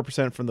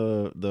 44% from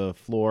the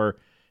floor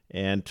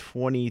and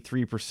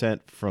 23%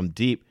 from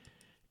deep,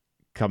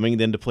 coming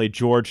then to play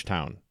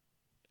Georgetown.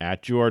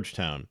 At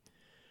Georgetown,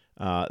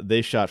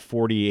 they shot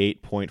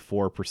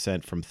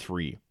 48.4% from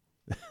three.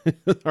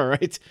 All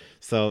right,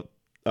 so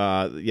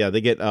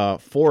they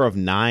get 4 of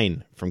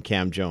 9 from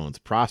Cam Jones.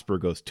 Prosper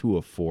goes 2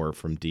 of 4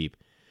 from deep.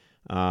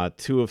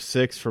 2 of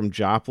 6 from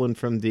Joplin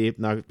from deep.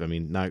 Not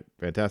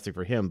fantastic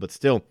for him, but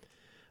still.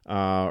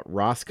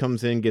 Ross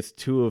comes in, gets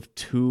 2 of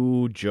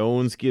 2.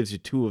 Jones gives you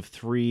 2 of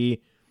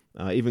 3.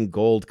 Even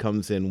Gold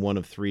comes in 1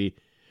 of 3.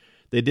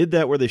 They did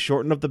that where they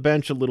shortened up the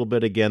bench a little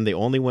bit again. They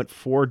only went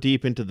 4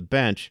 deep into the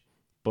bench,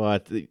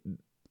 but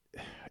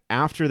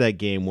after that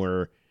game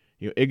where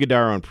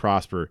Iguodala and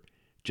Prosper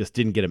just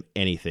didn't get him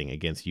anything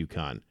against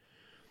UConn.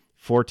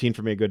 14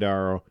 from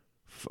Iguodala,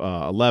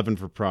 11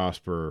 for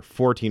Prosper,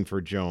 14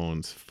 for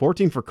Jones,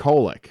 14 for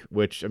Kolek,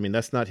 which, I mean,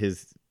 that's not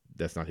his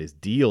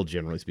deal,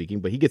 generally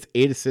speaking, but he gets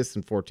 8 assists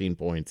and 14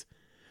 points.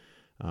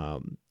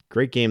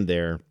 Great game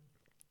there.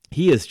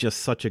 He is just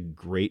such a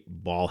great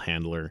ball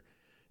handler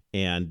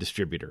and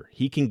distributor.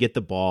 He can get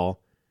the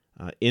ball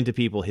into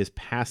people. His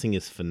passing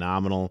is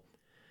phenomenal.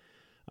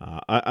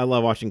 I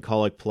love watching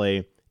Kolek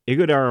play.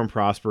 Iguodala and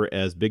Prosper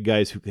as big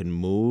guys who can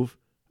move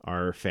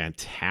are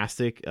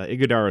fantastic.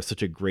 Iguodala is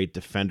such a great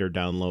defender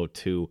down low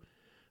too.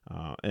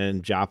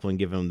 And Joplin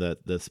giving him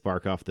the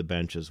spark off the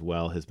bench as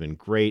well has been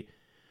great.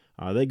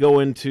 They go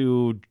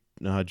into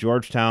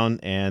Georgetown,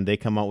 and they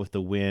come out with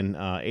the win,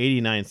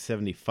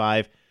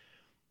 89-75.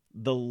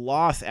 The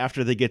loss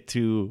after they get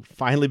to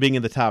finally being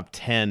in the top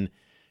 10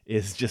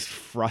 is just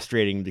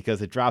frustrating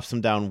because it drops them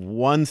down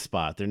 1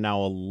 spot. They're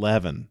now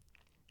 11.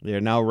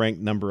 They're now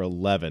ranked number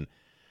 11.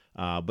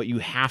 But you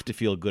have to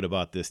feel good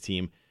about this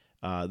team.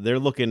 They're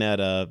looking at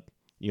a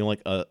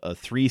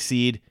 3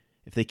 seed.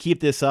 If they keep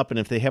this up and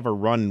if they have a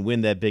run and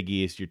win that Big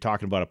East, you're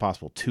talking about a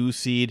possible 2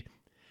 seed.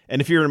 And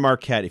if you're in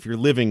Marquette, if you're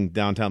living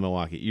downtown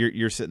Milwaukee,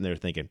 you're sitting there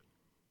thinking,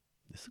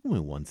 this is going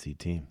to be a 1 seed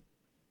team.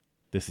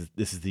 This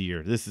is the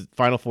year. This is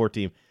Final Four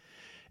team,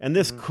 and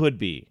this could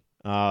be.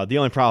 The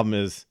only problem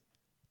is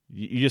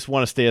you just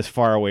want to stay as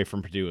far away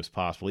from Purdue as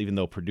possible, even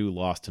though Purdue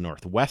lost to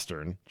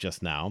Northwestern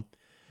just now.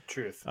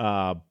 Truth.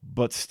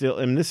 But still,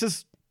 and this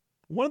is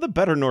one of the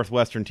better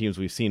Northwestern teams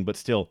we've seen, but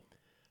still,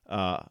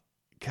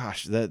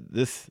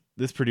 this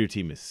Purdue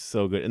team is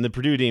so good. And the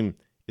Purdue team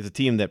is a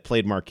team that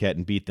played Marquette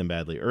and beat them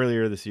badly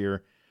earlier this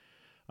year.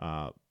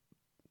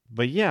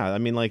 But yeah, I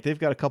mean, like, they've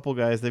got a couple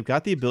guys. They've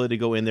got the ability to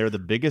go in there. The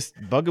biggest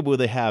bugaboo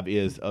they have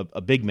is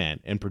a big man,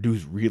 and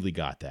Purdue's really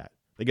got that.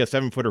 They got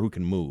a 7-footer who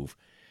can move.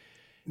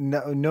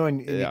 No,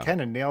 and you kind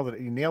of nailed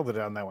it. You nailed it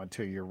on that one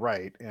too. You're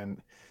right.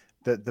 And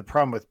the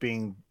problem with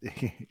being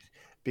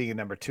a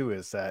number 2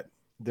 is that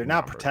they're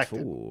not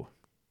protected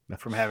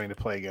from having to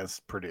play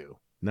against Purdue.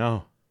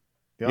 No.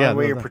 The only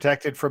way you're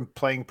protected from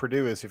playing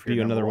Purdue is if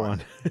you're another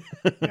one.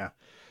 Yeah.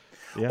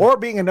 Or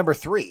being a number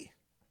 3.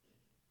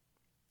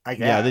 I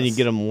guess. Yeah, then you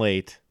get them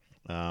late.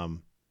 Yeah,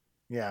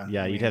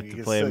 you'd have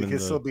to play them. You could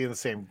still be in the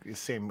same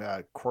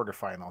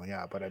quarterfinal.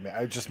 Yeah, but I mean,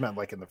 I just meant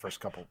like in the first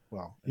couple.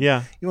 Well,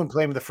 yeah, you wouldn't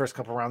play them the first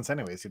couple rounds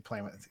anyways. You'd play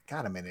them.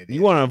 God, I'm an idiot.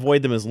 You want to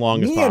avoid them as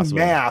long as possible.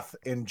 And math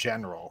in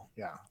general.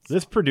 Yeah.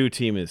 This Purdue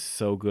team is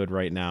so good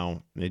right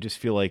now. They just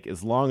feel like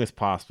as long as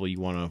possible, you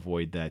want to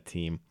avoid that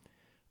team,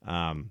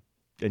 and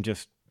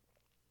just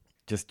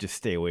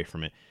stay away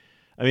from it.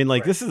 I mean,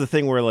 like, This is the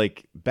thing where,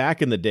 like,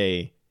 back in the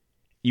day,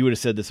 you would have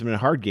said this would have been a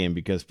hard game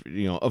because,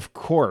 of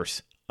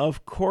course,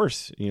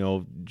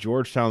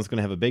 Georgetown's going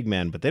to have a big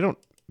man, but they don't.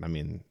 I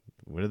mean,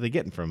 what are they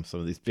getting from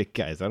some of these big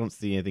guys? I don't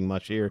see anything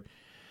much here.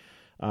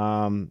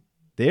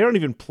 They don't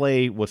even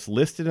play what's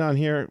listed on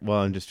here. Well,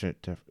 I'm just trying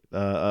to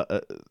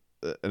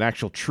an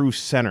actual true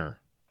center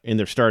in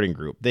their starting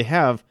group. They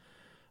have,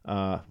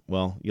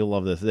 you'll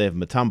love this. They have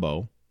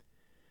Mutombo.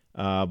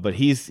 But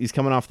he's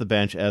coming off the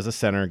bench as a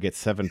center, gets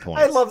 7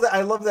 points. I love that.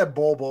 I love that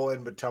Bobo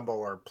and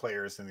Mutombo are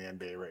players in the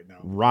NBA right now.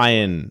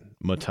 Ryan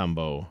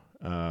Mutombo,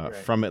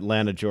 from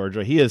Atlanta,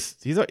 Georgia. He's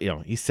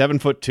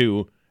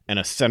 7'2" and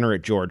a center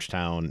at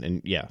Georgetown.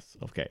 And yes,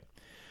 okay.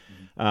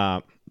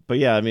 But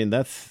yeah, I mean,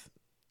 that's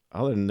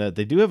other than that.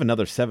 They do have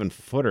another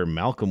 7-footer,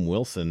 Malcolm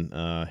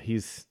Wilson.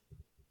 He's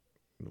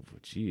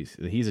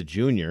a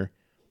junior.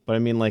 But I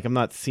mean, like, I'm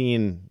not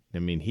seeing. I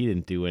mean, he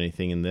didn't do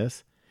anything in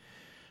this.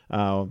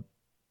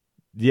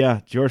 Yeah,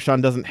 Georgetown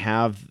doesn't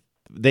have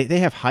they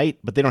have height,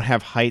 but they don't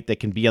have height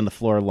that can be on the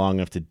floor long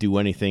enough to do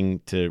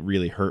anything to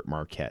really hurt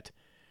Marquette.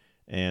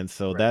 And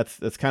so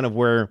that's kind of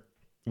where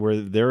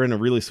they're in a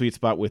really sweet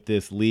spot with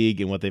this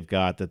league and what they've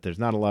got, that there's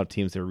not a lot of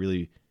teams that are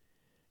really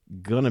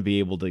going to be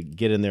able to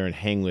get in there and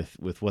hang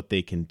with what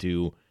they can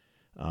do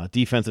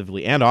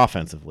defensively and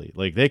offensively.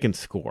 Like, they can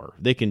score.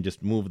 They can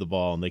just move the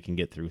ball and they can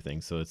get through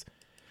things. So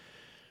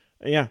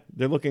they're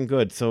looking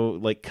good. So,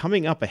 like,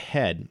 coming up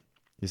ahead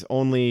is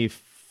only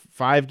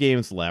 5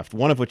 games left,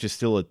 one of which is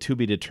still a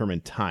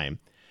to-be-determined time.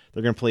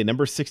 They're going to play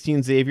number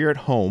 16 Xavier at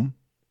home,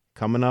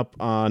 coming up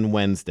on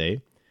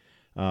Wednesday,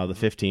 the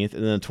 15th.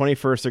 And then the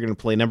 21st, they're going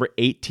to play number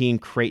 18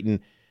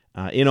 Creighton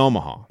in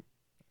Omaha.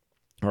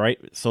 All right,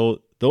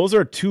 so those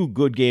are 2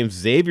 good games.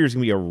 Xavier's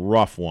going to be a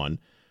rough one.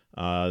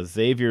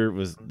 Xavier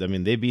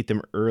they beat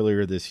them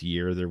earlier this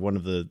year. They're one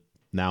of the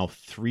now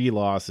 3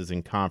 losses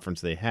in conference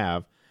they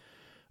have.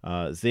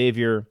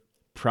 Xavier,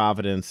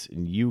 Providence,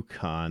 and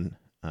UConn.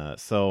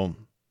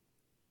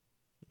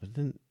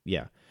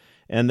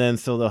 And then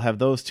so they'll have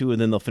those 2,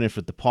 and then they'll finish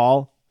with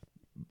DePaul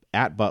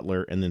at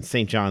Butler, and then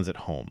St. John's at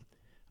home.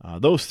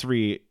 Those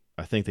 3,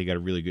 I think they got a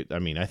really good. I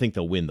mean, I think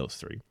they'll win those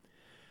 3.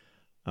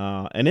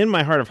 And in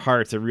my heart of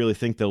hearts, I really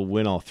think they'll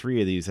win all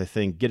 3 of these. I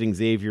think getting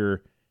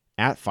Xavier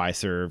at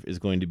Fiserv is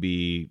going to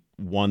be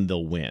one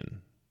they'll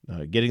win.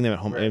 Getting them at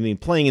home. Right. I mean,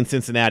 playing in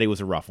Cincinnati was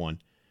a rough one,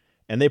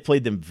 and they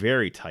played them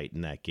very tight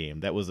in that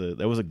game. That was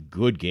a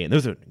good game. That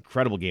was an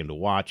incredible game to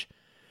watch.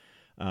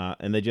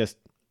 And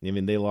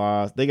they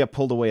lost. They got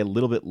pulled away a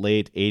little bit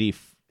late,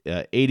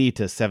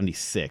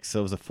 80-76. So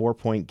it was a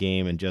 4-point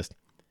game, and just,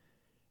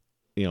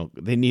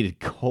 they needed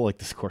Kolek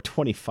to score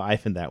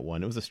 25 in that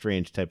one. It was a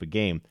strange type of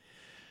game.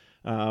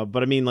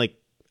 But I mean, like,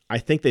 I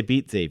think they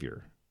beat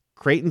Xavier.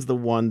 Creighton's the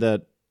one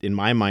that, in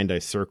my mind, I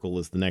circle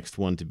as the next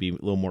one to be a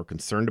little more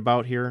concerned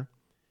about here.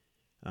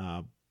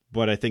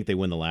 But I think they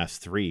win the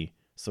last 3.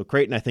 So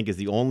Creighton, I think, is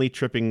the only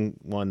tripping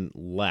one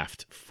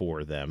left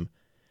for them.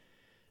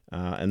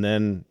 And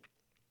then,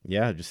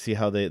 just see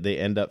how they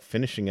end up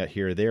finishing it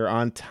here. They're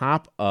on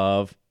top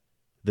of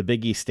the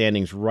Big East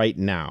standings right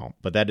now,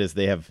 but that is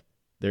they're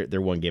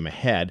 1 game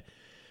ahead.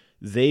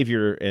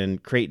 Xavier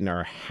and Creighton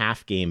are a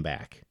half game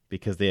back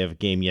because they have a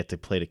game yet to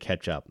play to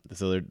catch up.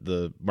 So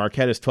the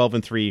Marquette is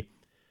 12-3.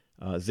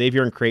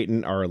 Xavier and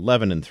Creighton are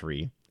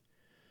 11-3.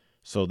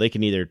 So they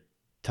can either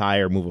tie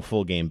or move a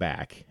full game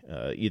back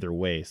either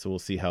way. So we'll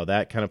see how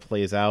that kind of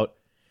plays out.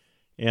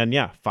 And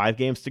 5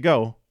 games to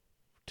go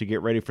to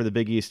get ready for the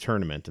Big East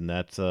tournament, and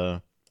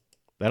that'll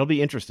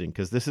be interesting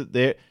because this is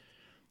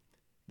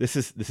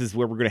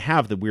where we're going to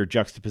have the weird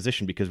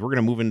juxtaposition, because we're going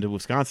to move into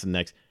Wisconsin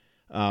next.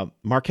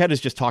 Marquette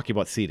is just talking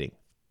about seeding.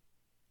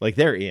 Like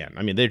they're in.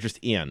 I mean, they're just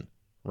in,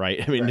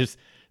 right? I mean, just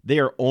they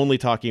are only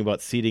talking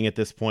about seeding at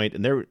this point,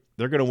 and they're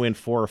going to win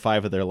 4 or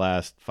 5 of their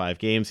last 5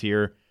 games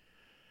here.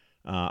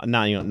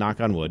 Knock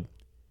on wood.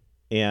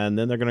 And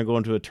then they're going to go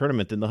into a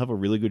tournament, and they'll have a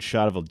really good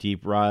shot of a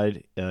deep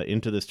ride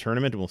into this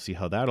tournament, and we'll see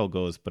how that all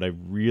goes. But I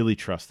really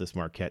trust this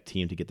Marquette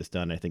team to get this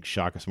done. I think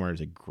Shaka Smart is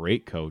a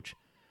great coach,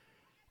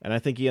 and I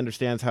think he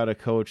understands how to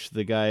coach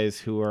the guys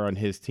who are on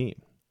his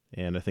team.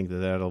 And I think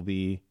that'll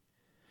be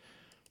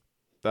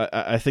 –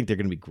 I think they're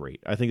going to be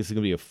great. I think it's going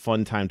to be a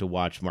fun time to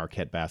watch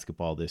Marquette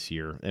basketball this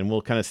year, and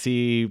we'll kind of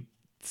see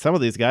some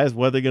of these guys,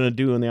 what they're going to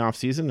do in the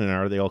offseason, and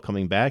are they all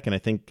coming back. And I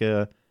think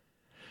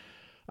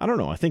I don't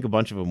know. I think a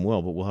bunch of them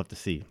will, but we'll have to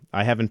see.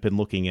 I haven't been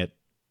looking at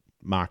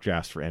mock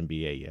drafts for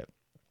NBA yet.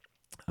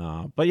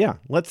 But yeah,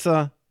 we're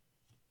going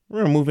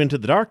to move into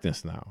the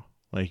darkness now,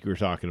 like we were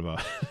talking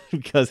about,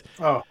 because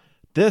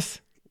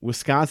this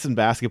Wisconsin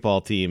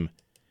basketball team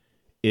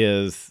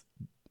is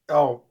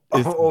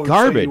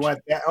garbage.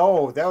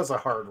 So that was a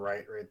hard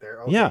right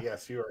there. Okay, yeah.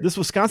 Yes, you are. This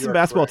Wisconsin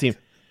basketball team,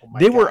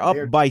 they were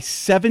up by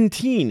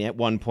 17 at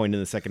one point in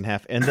the second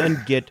half and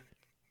then get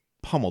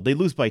pummeled. They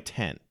lose by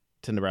 10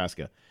 to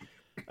Nebraska.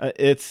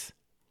 It's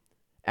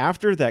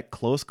after that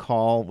close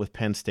call with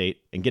Penn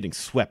State and getting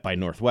swept by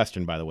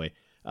Northwestern, by the way,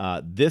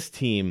 this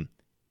team,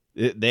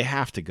 they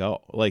have to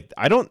go. Like,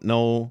 I don't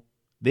know.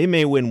 They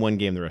may win one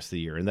game the rest of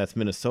the year, and that's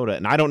Minnesota,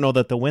 and I don't know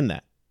that they'll win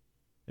that.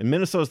 And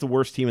Minnesota's the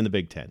worst team in the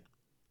Big Ten.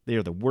 They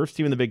are the worst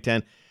team in the Big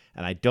Ten,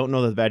 and I don't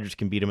know that the Badgers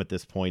can beat them at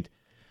this point.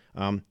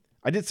 I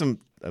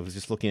was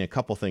just looking at a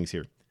couple things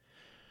here.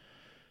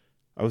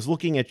 I was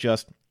looking at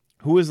just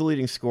who is the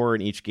leading scorer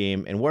in each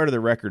game, and what are the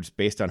records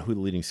based on who the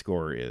leading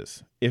scorer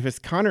is? If it's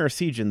Connor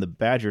Essegian, the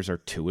Badgers are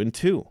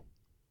 2-2. All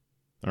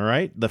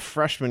right? The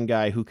freshman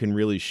guy who can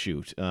really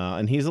shoot.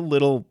 And he's a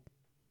little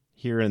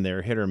here and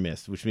there, hit or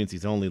miss, which means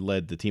he's only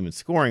led the team in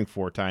scoring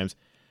 4 times.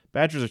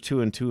 Badgers are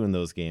 2-2 in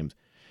those games.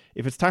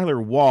 If it's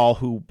Tyler Wall,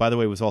 who, by the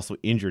way, was also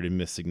injured and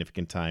missed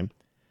significant time,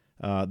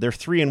 they're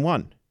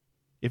 3-1.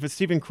 If it's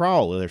Stephen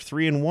Crowell, they're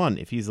 3-1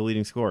 if he's the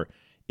leading scorer.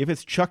 If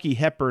it's Chucky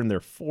Hepburn, they're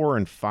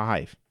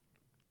 4-5.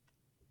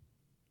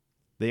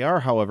 They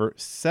are, however,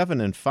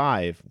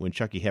 7-5 when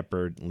Chucky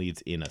Hepburn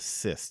leads in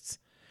assists.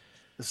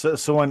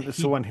 So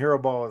when Hero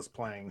Ball is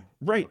playing,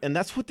 right? And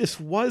that's what this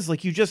was.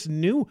 Like, you just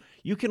knew.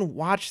 You can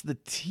watch the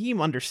team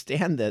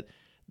understand that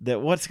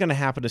what's going to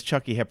happen is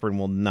Chucky Hepburn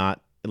will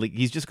not. Like,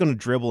 he's just going to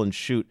dribble and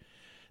shoot.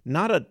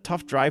 Not a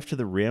tough drive to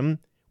the rim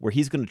where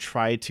he's going to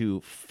try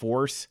to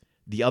force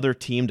the other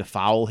team to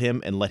foul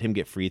him and let him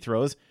get free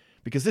throws.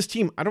 Because this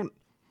team,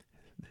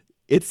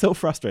 it's so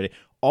frustrating.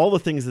 All the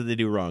things that they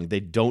do wrong, they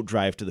don't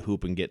drive to the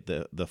hoop and get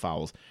the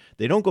fouls.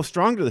 They don't go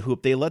strong to the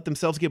hoop. They let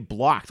themselves get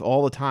blocked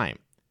all the time.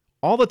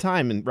 All the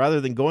time. And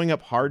rather than going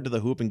up hard to the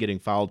hoop and getting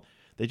fouled,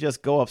 they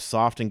just go up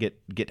soft and get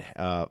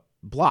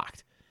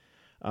blocked.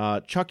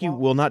 Chucky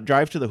will not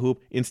drive to the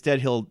hoop.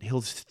 Instead, he'll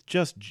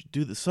just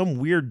do some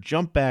weird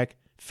jump back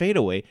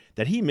fadeaway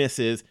that he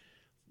misses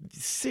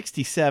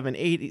 67,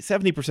 80,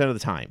 70% of the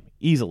time,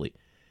 easily.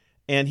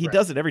 And he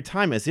does it every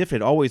time as if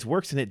it always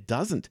works, and it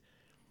doesn't.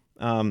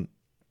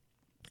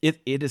 It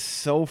is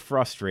so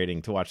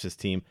frustrating to watch this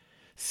team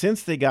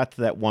since they got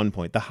to that one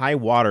point, the high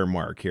water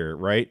mark here,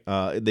 right?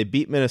 They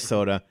beat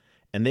Minnesota,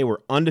 and they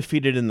were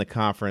undefeated in the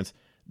conference.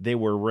 They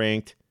were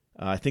ranked,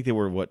 I think they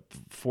were,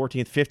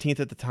 14th, 15th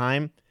at the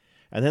time.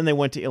 And then they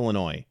went to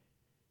Illinois.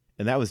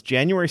 And that was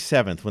January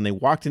 7th when they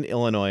walked into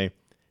Illinois.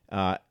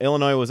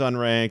 Illinois was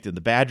unranked, and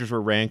the Badgers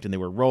were ranked, and they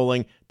were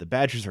rolling. The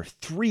Badgers are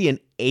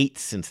 3-8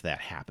 since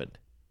that happened.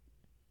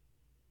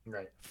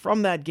 Right.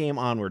 From that game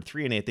onward,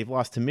 3-8. They've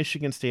lost to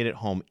Michigan State at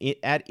home,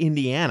 at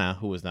Indiana,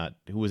 who was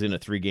in a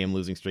 3-game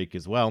losing streak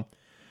as well.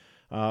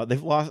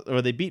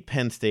 They beat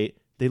Penn State.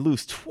 They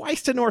lose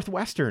twice to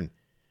Northwestern.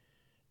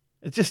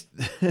 It's just,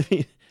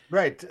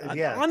 right.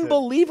 Yeah.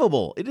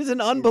 Unbelievable. It is an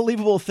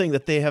unbelievable thing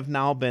that they have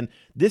now been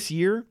this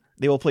year.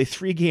 They will play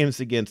 3 games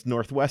against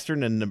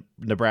Northwestern and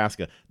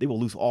Nebraska. They will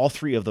lose all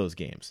 3 of those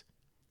games.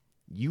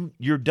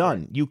 You're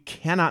done. You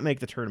cannot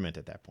make the tournament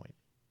at that point.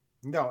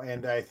 No,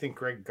 and I think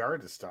Greg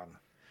Gard is done.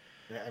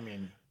 I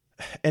mean,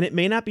 and it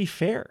may not be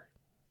fair.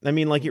 I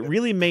mean, like, it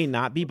really may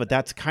not be, but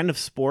that's kind of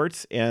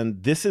sports.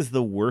 And this is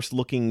the worst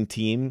looking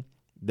team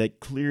that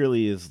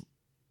clearly is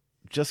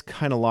just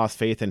kind of lost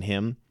faith in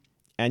him.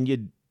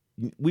 And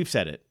we've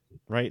said it,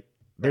 right?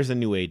 There's a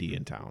new AD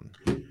in town.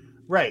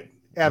 Right.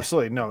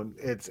 Absolutely. No,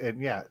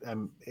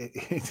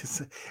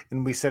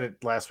 and we said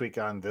it last week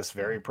on this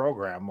very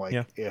program.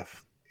 Like,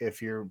 if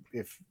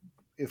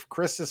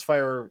Chris is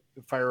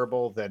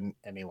fireable, then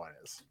anyone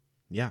is.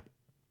 Yeah.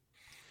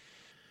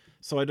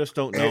 So I just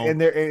don't know. And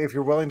if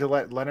you're willing to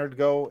let Leonard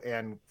go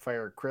and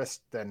fire Chris,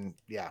 then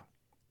yeah.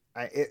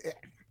 I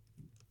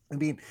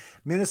mean,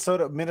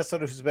 Minnesota,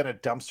 who's been a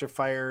dumpster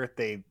fire.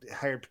 They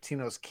hired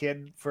Patino's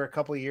kid for a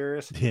couple of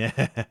years.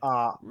 Yeah.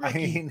 I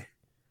mean,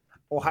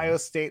 Ohio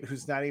State,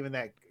 who's not even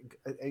that.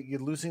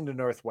 You're losing to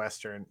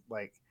Northwestern.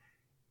 Like,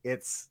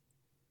 it's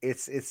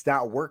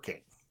not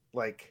working.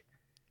 Like,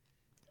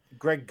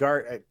 Greg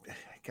Gard.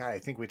 God, I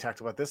think we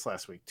talked about this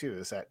last week too.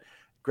 Is that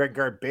Greg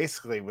Gard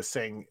basically was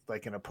saying,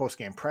 like in a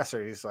post-game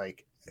presser, he's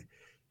like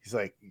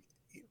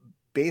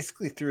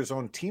basically threw his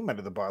own team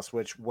under the bus,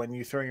 which when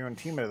you throw your own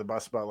team under the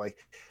bus about like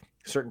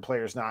certain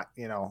players not,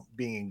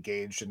 being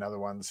engaged and other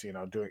ones,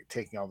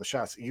 taking all the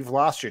shots, you've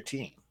lost your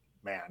team,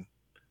 man.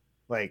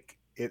 Like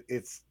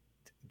it's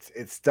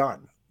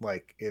done.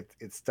 Like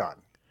it's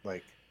done.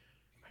 Like,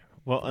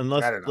 well, and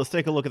let's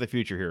take a look at the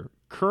future here.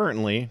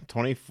 Currently,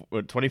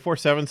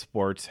 24/7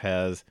 Sports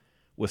has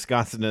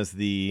Wisconsin as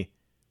the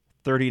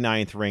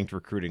 39th ranked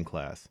recruiting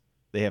class.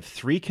 They have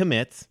 3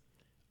 commits,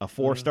 a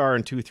 4-star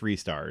and 2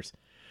 3-stars.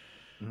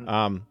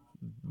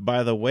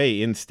 By the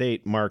way, in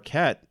state,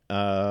 Marquette,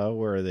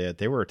 where are they at?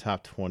 They were a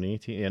top 20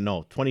 team. Yeah,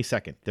 no,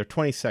 22nd. They're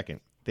 22nd.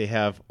 They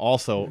have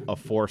also a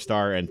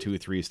 4-star and 2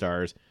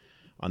 3-stars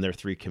on their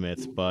 3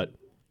 commits, but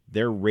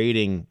their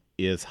rating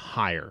is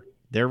higher.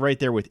 They're right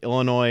there with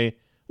Illinois,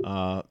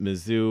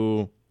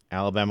 Mizzou,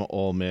 Alabama,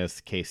 Ole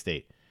Miss,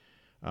 K-State.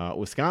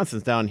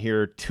 Wisconsin's down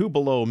here 2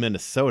 below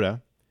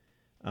Minnesota,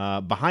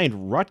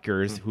 behind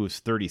Rutgers, who's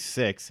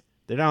 36.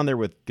 They're down there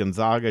with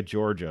Gonzaga,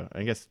 Georgia.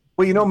 I guess.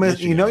 Well,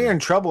 you're in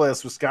trouble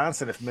as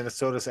Wisconsin if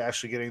Minnesota's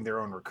actually getting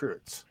their own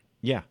recruits.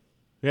 Yeah.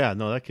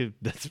 No,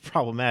 that's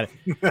problematic.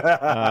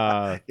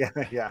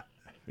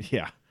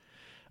 Yeah.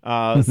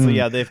 So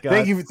yeah, they've got.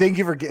 Thank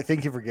you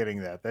for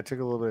getting that. That took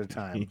a little bit of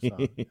time.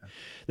 So, yeah.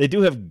 They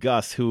do have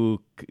Gus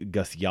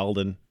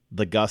Yalden,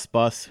 the Gus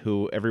Bus,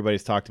 who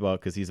everybody's talked about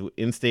because he's an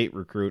in-state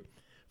recruit,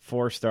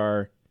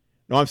 4-star.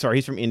 No, I'm sorry,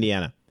 he's from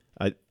Indiana.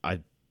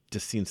 I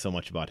just seen so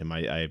much about him.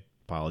 I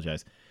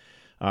apologize.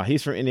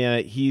 He's from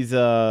Indiana. He's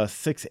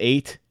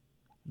 6'8".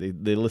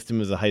 They list him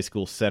as a high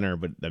school center,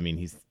 but I mean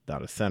he's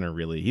not a center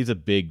really. He's a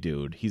big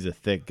dude. He's a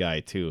thick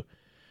guy too.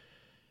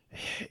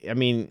 I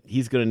mean,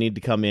 he's going to need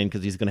to come in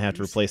because he's going to have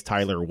to replace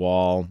Tyler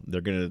Wall.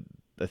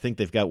 I think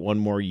they've got one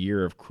more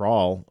year of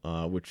Crawl,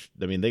 which,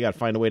 I mean, they got to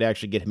find a way to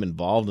actually get him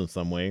involved in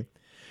some way.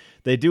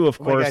 They do, of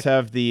course,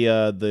 have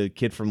the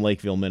kid from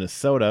Lakeville,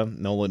 Minnesota,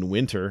 Nolan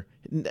Winter.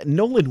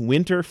 Nolan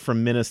Winter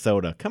from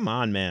Minnesota. Come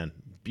on, man.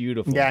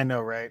 Beautiful. Yeah, I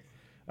know, right?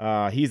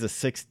 He's a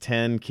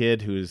 6'10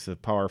 kid who's a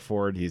power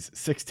forward. He's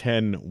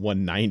 6'10",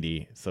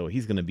 190, so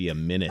he's going to be a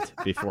minute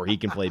before he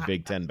can play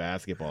Big Ten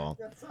basketball.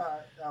 That's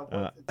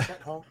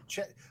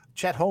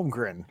Chet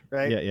Holmgren,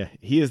 right? Yeah.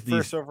 He is the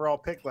first overall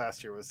pick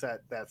last year. Was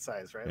that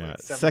size, right? Yeah.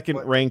 Like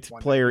second-ranked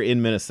player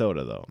in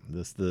Minnesota, though.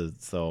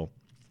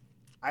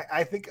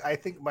 I think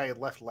my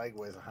left leg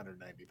weighs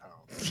 190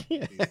 pounds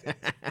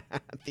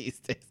these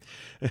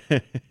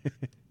days.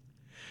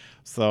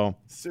 So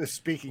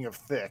speaking of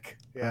thick,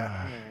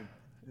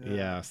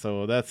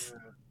 so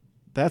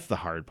that's the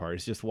hard part.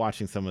 It's just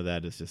watching some of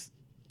that. It's just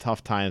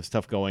tough times,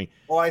 tough going.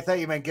 Oh, I thought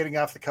you meant getting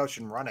off the couch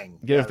and running.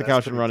 Off the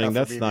couch and running.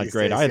 That's not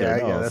great either.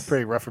 Yeah, that's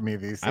pretty rough for me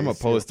these days. I'm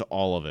opposed to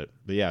all of it.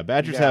 But yeah,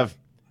 Badgers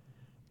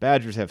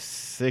have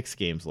 6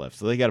 games left,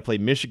 so they got to play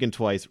Michigan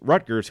twice,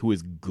 Rutgers, who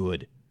is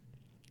good,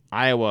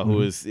 Iowa,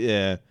 who is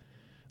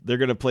they're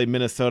going to play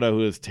Minnesota,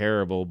 who is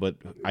terrible, but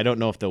I don't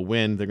know if they'll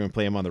win. They're going to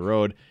play them on the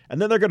road.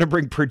 And then they're going to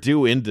bring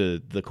Purdue into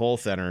the Kohl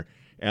Center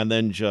and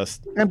then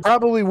and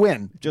probably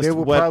win. They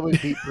will probably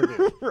beat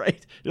Purdue.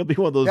 Right. It'll be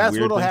one of those That's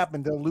weird what'll things.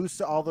 happen. They'll lose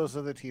to all those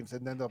other teams,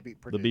 and then they'll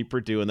beat Purdue. They'll beat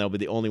Purdue, and that'll be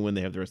the only win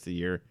they have the rest of the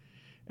year.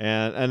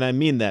 And I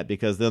mean that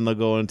because then they'll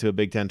go into a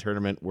Big Ten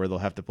tournament where they'll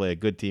have to play a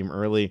good team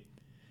early,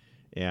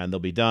 and they'll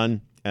be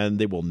done, and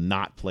they will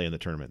not play in the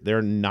tournament.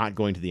 They're not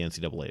going to the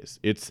NCAAs.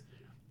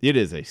 It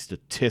is a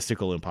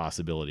statistical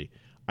impossibility.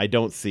 I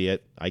don't see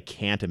it. I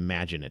can't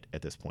imagine it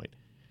at this point.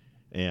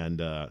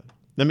 And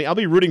I'll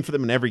be rooting for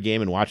them in every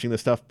game and watching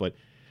this stuff, but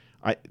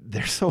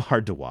they're so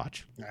hard to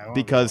watch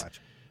because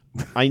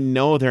I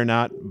know they're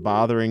not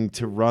bothering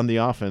to run the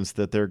offense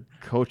that their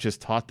coaches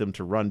taught them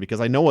to run because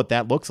I know what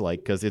that looks like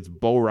because it's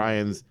Bo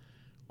Ryan's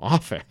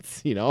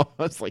offense.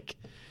 It's like,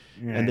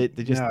 and they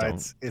just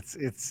don't.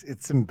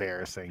 It's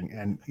embarrassing,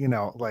 and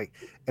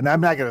and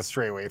I'm not going to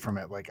stray away from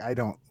it. Like I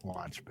don't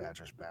watch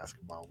Badgers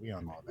basketball. We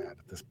all know that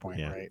at this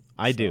point, right?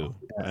 I do,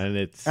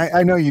 and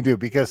I know you do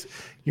because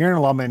you're an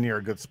alum and you're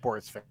a good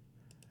sports fan.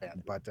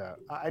 But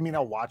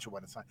I'll watch it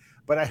when it's on.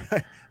 But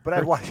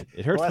I watch.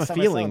 It hurts my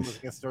feelings.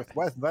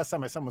 Last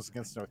time my son was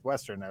against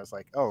Northwestern, I was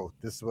like, oh,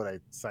 this is what I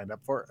signed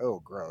up for.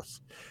 Oh,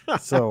 gross.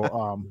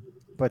 So,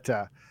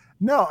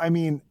 no, I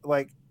mean,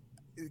 like.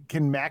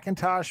 Can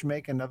McIntosh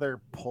make another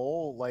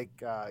pull like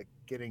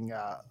getting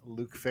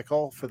Luke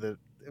Fickell for the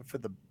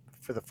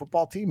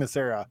football team? Is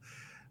there a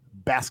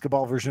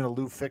basketball version of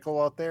Luke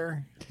Fickell out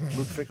there?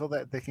 Luke Fickell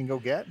that they can go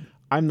get?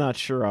 I'm not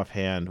sure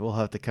offhand. We'll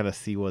have to kind of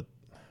see what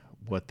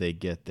they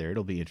get there.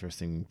 It'll be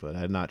interesting, but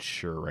I'm not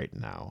sure right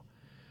now.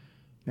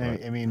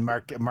 I mean,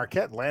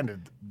 Marquette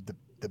landed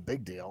the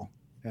big deal,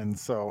 and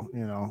so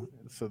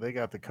so they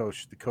got the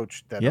coach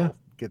that'll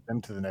get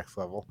them to the next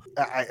level.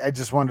 I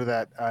just wonder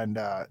that, and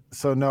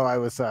so no, I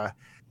was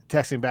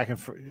texting back and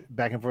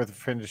forth with a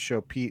friend of the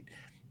show, Pete,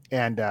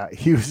 and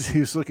he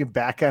was looking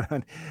back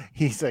on.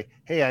 He's like,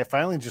 "Hey, I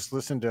finally just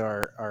listened to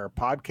our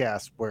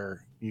podcast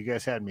where you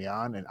guys had me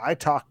on, and I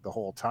talked the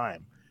whole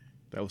time."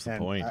 That was the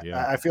point.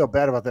 I feel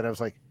bad about that. I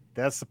was like,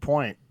 That's the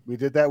point. We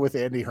did that with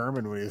Andy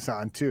Herman when he was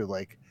on too.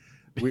 Like,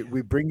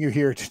 we bring you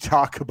here to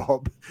talk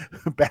about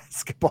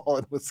basketball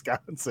in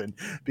Wisconsin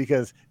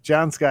because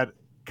John's got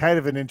kind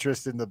of an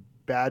interest in the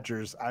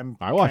Badgers. I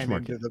watch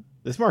Marquette.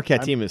 This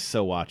Marquette team is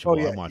so watchable. Oh,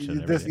 yeah, I'm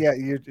watching this. Yeah,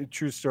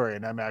 true story.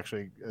 And I'm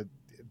actually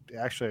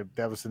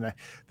that was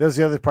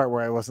the other part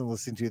where I wasn't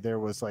listening to you. There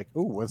was like,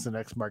 oh, when's the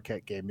next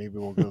Marquette game? Maybe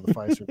we'll go to the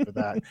Fiserv for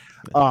that.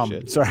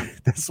 Sorry,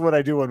 this is what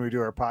I do when we do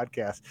our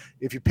podcast.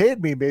 If you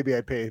paid me, maybe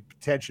I'd pay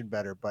attention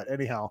better. But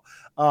anyhow,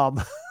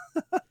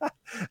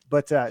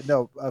 but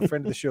no, a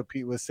friend of the show,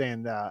 Pete, was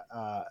saying that,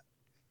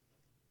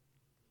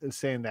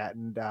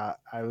 and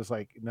I was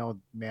like, no,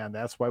 man,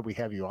 that's why we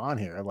have you on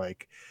here.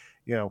 Like,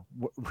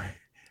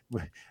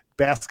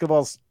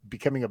 basketball's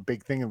becoming a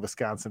big thing in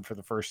Wisconsin for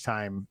the first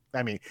time.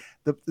 I mean,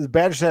 the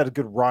Badgers had a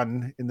good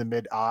run in the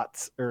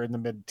mid-aughts or in the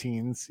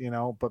mid-teens,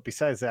 but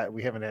besides that,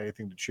 we haven't had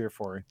anything to cheer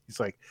for. He's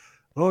like,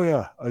 oh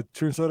yeah, it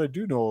turns out I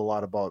do know a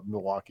lot about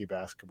Milwaukee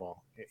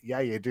basketball.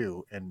 Yeah, you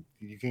do. And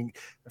you can,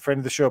 a friend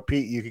of the show,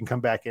 Pete, you can come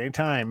back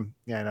anytime.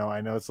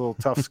 I know it's a little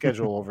tough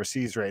schedule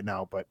overseas right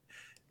now, but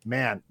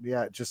man,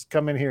 yeah, just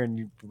come in here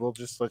and we'll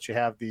just let you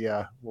have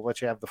the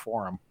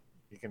forum.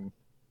 You can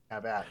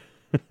have at.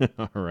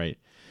 All right.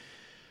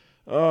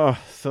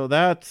 So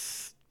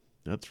that's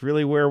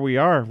really where we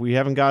are. We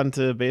haven't gotten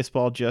to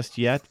baseball just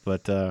yet,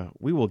 but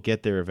we will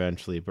get there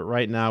eventually. But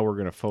right now we're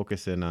going to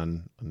focus in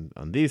on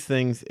these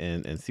things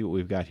and see what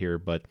we've got here.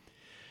 But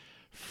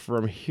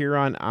from here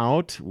on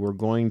out, we're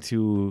going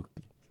to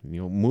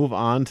move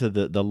on to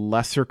the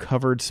lesser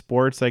covered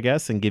sports, I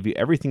guess, and give you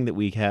everything that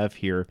we have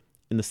here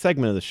in the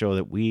segment of the show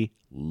that we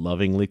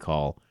lovingly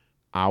call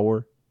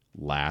Our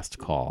Last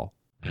Call.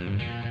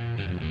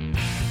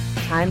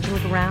 Time to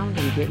look around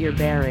and get your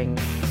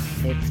bearings.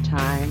 It's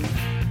time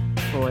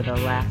for the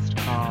last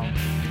call.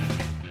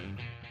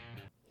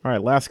 All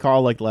right, last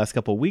call. Like the last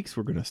couple of weeks,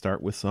 we're going to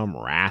start with some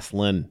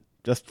wrestling.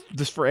 Just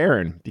for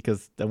Aaron,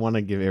 because I want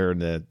to give Aaron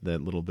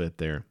that little bit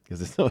there.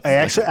 Because I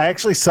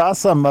actually saw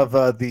some of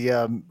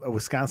the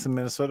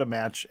Wisconsin-Minnesota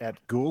match at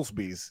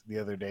Goolsby's the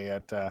other day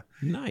at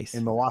nice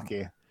in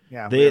Milwaukee.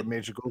 Yeah, we have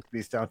Major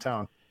Goolsby's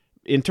downtown.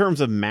 In terms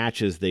of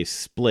matches, they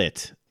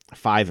split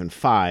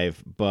 5-5,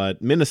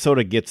 but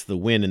Minnesota gets the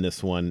win in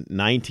this one,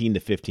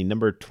 19-15.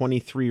 Number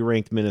 23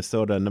 ranked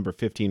Minnesota, number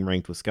 15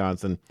 ranked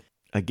Wisconsin.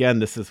 Again,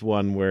 this is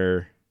one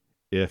where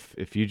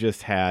if you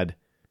just had,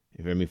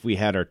 if we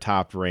had our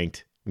top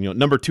ranked,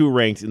 number 2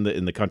 ranked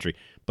in the country,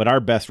 but our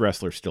best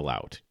wrestler still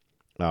out.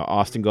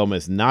 Austin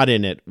Gomez not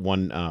in at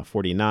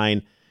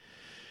 149.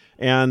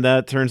 And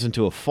that turns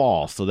into a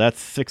fall. So that's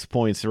 6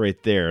 points right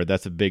there.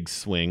 That's a big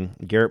swing.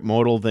 Garrett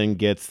Model then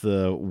gets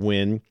the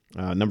win.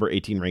 Number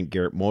 18 ranked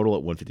Garrett Model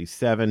at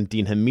 157.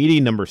 Dean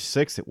Hamidi, number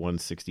 6 at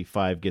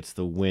 165, gets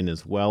the win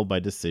as well by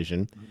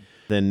decision.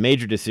 Then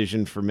major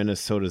decision for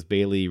Minnesota's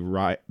Bailey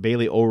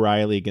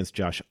O'Reilly against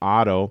Josh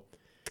Otto.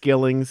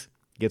 Skillings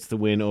gets the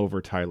win over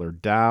Tyler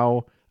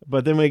Dow.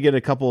 But then we get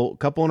a couple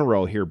in a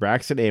row here.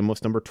 Braxton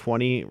Amos, number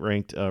 20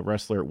 ranked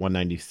wrestler at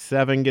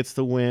 197, gets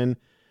the win.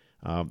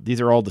 These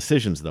are all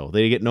decisions, though.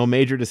 They get no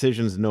major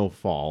decisions, no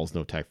falls,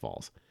 no tech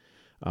falls.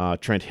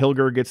 Trent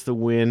Hilger gets the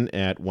win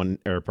at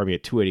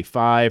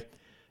 285.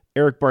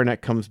 Eric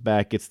Barnett comes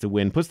back, gets the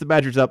win, puts the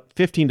Badgers up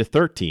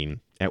 15-13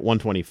 at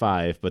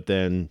 125. But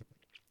then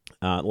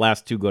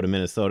last two go to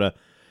Minnesota.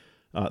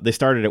 They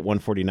started at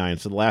 149,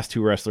 so the last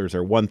two wrestlers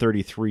are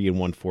 133 and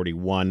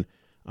 141,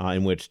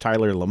 in which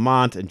Tyler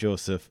Lamont and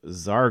Joseph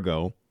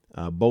Zargo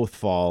both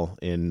fall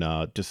in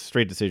just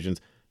straight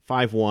decisions.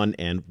 5-1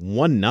 and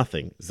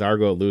 1-0.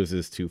 Zargo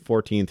loses to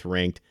 14th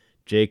ranked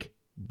Jake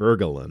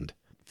Bergeland.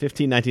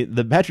 15-19.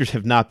 The Badgers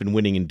have not been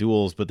winning in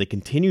duels, but they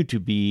continue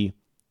to be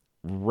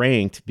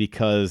ranked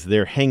because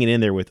they're hanging in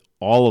there with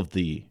all of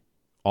the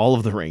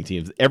ranked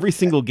teams. Every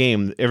single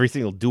game, every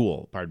single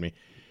duel,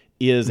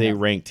 is a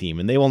ranked team,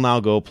 and they will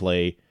now go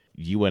play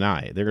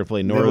UNI. They're going to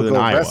play Northern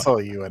Iowa.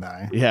 Wrestle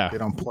UNI. Yeah, they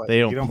don't play.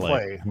 You don't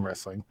play in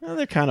wrestling. Well,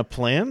 they're kind of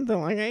playing. They're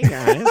like, hey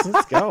guys,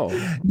 let's go.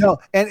 No,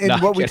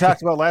 and what we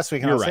talked about last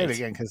week, and I'll say it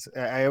again because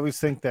I always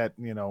think that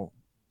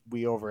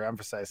we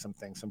overemphasize some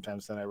things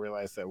sometimes. Then I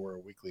realize that we're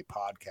a weekly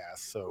podcast,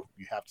 so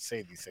you have to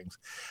say these things.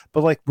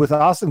 But like with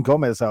Austin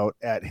Gomez out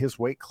at his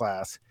weight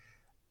class,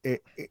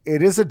 it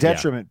is a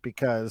detriment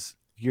because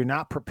you're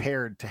not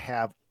prepared to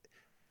have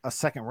a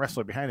second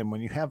wrestler behind him.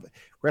 When you have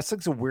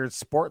wrestling's a weird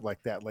sport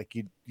like that. Like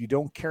you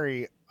don't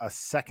carry a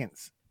second,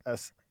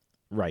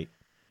 right.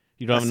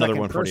 You don't have another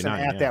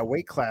 149 at that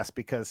weight class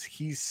because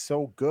he's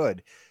so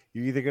good.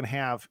 You're either going to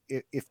have,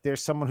 if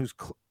there's someone who's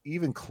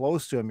even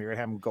close to him, you're going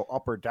to have him go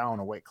up or down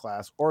a weight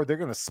class, or they're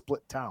going to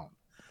split town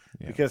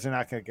because they're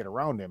not going to get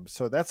around him.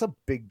 So that's a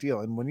big deal.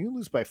 And when you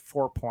lose by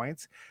 4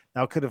 points,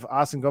 now could have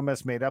Austin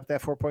Gomez made up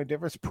that 4 point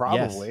difference?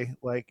 Probably. Yes.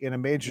 Like in a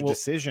major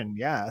decision,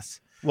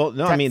 yes. Well,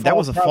 no, I mean, that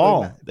was a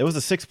fall. That was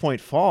a 6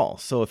 point fall.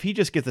 So if he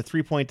just gets a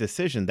 3 point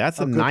decision, that's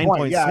a 9 point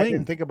swing. Yeah, I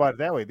didn't think about it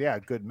that way. Yeah,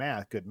 good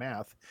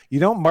math. You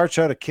don't march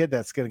out a kid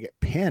that's going to get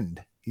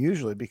pinned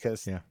usually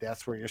because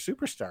that's where your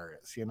superstar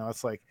is.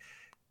 It's like,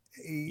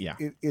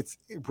 it's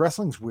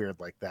wrestling's weird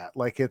like that.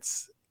 Like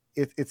it's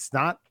it's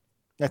not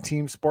a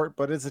team sport,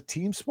 but it's a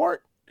team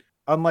sport.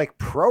 Unlike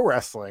pro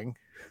wrestling,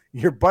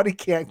 your buddy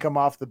can't come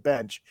off the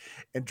bench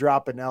and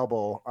drop an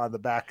elbow on the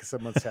back of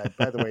someone's head.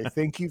 By the way,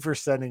 thank you for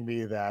sending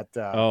me that.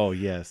 Oh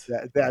yes,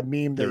 that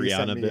meme that the you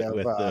sent Rihanna me bit of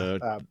with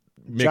the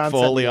Mick John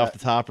Foley off the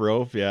top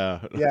rope. Yeah,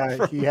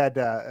 yeah. He had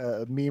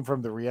a meme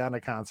from the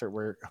Rihanna concert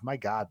where, oh my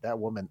God, that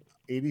woman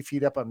 80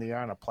 feet up on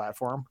a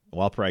platform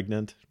while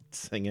pregnant.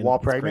 Singing while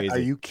pregnant.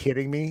 Crazy. Are you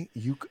kidding me?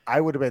 I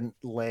would have been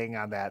laying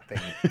on that thing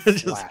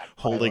just flat,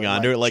 holding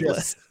on to it like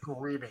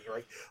screaming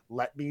like,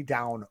 let me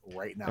down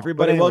right now.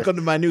 Everybody, welcome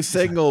to my new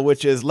single,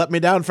 which is let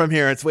me down from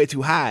here, it's way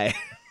too high.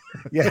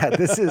 Yeah,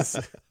 this is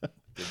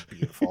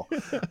beautiful.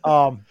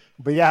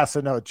 But yeah,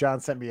 so no, John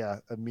sent me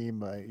a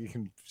meme. You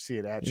can see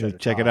it at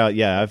check it out.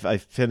 Yeah,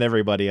 I've pinned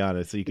everybody on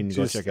it, so you can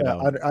go check it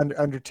out.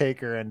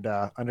 Undertaker and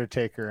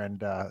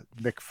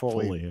Mick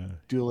Foley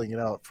dueling it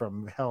out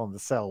from Hell in the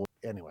Cell.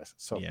 Anyways,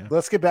 so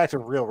let's get back to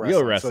real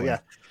wrestling. So yeah,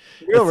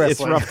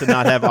 it's rough to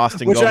not have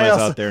Austin Gomez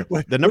out there.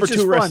 The number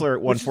 2 wrestler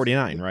at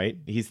 149, right?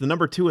 He's the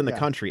number 2 in the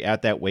country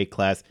at that weight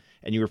class,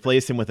 and you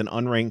replace him with an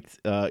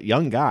unranked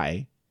young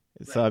guy.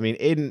 So, I mean,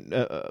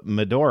 Aiden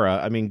Medora,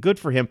 I mean, good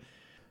for him.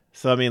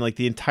 So, I mean, like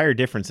the entire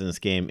difference in this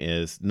game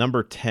is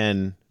number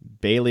 10,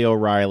 Bailey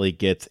O'Reilly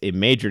gets a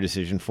major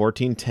decision,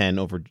 14-10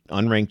 over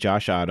unranked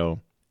Josh Otto.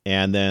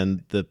 And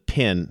then the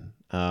pin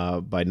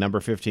by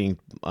number 15,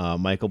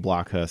 Michael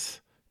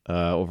Blockhus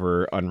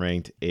over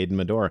unranked Aiden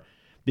Medora.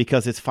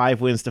 Because it's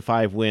 5 wins to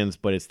 5 wins,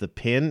 but it's the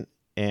pin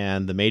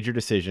and the major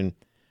decision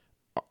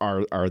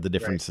are the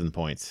difference in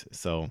points.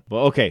 So,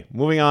 but okay,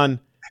 moving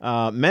on.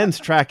 Men's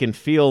track and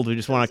field, we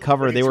just want to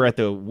cover. They were at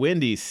the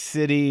Windy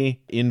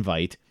City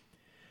Invite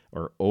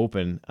or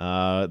Open.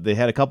 They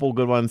had a couple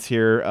good ones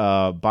here.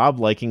 Bob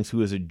Likings,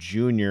 who is a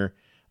junior,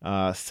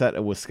 set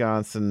a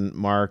Wisconsin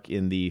mark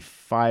in the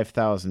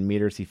 5,000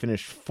 meters. He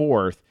finished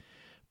 4th,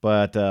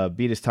 but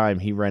beat his time.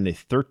 He ran a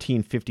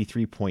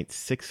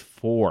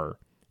 13:53.64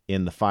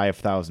 in the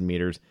 5,000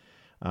 meters.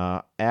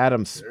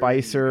 Adam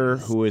Spicer,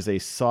 who is a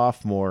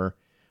sophomore,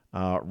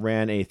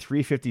 ran a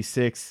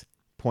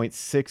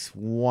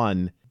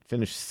 3:56.61,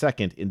 finished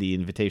 2nd in the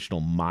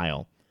Invitational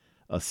Mile,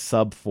 a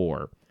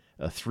sub-4,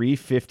 a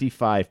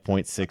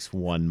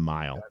 3:55.61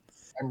 mile.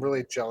 I'm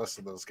really jealous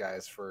of those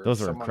guys for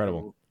those are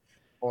incredible.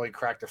 Only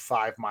cracked a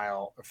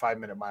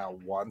 5-minute mile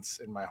once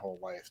in my whole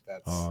life.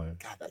 God,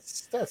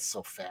 that's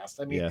so fast.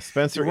 I mean, yeah,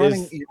 Spencer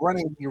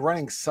you're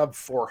running sub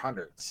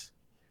 400s.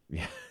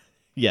 Yeah.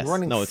 Yes. You're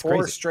running it's four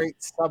crazy.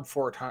 Straight sub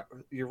 400.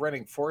 You're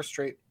running 4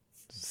 straight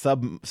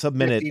sub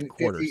minute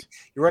quarters.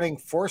 You're running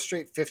 4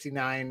 straight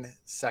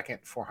 59-second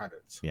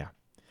 400s. Yeah.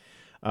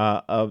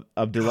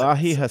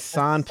 Abdullahi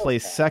Hassan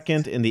placed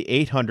 2nd in the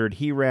 800.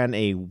 He ran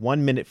a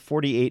 1 minute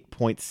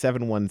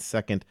 48.71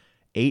 second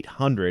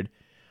 800.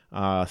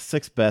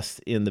 6th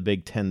best in the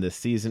Big Ten this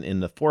season. In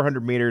the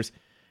 400 meters,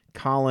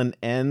 Colin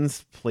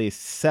Enns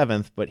placed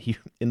 7th, but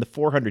in the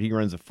 400 he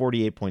runs a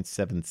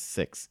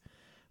 48.76.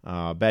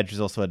 Badgers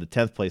also had the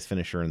 10th place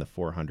finisher in the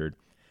 400.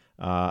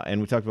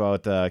 And we talked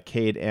about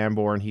Cade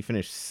Amborn. He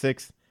finished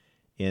 6th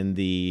in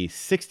the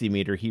 60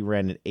 meter. He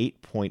ran an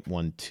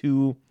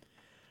 8.12.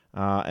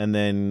 And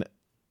then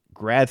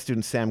grad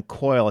student Sam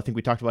Coyle, I think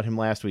we talked about him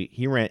last week.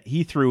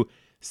 He threw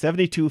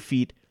 72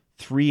 feet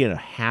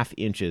 3.5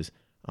 inches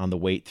on the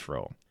weight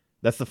throw.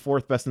 That's the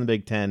 4th best in the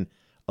Big Ten,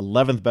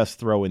 11th best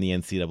throw in the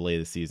NCAA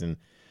this season.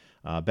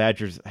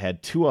 Badgers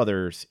had 2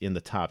 others in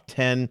the top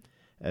 10,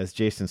 as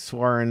Jason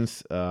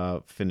Swarens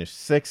finished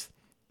 6th.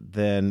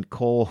 Then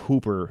Cole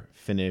Hooper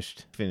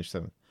finished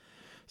 7th.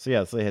 So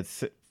yeah, so they had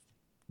 6th,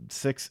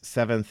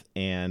 7th,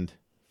 and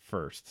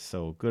 1st.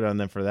 So good on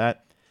them for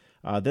that.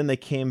 Then they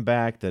came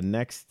back the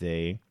next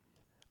day.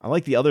 I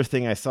like the other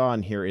thing I saw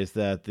in here is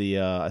that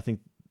I think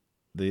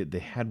they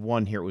had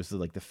one here. It was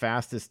like the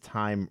fastest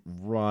time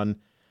run.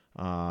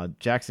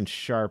 Jackson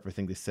Sharp, I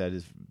think they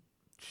said,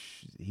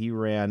 he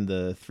ran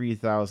the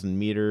 3,000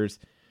 meters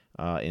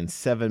in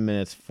 7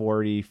 minutes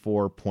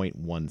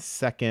 44.1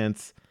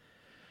 seconds.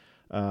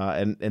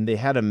 And they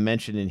had a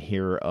mention in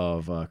here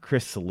of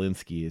Chris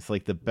Zielinski. It's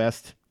like the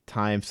best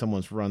time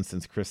someone's run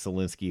since Chris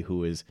Zielinski,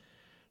 who is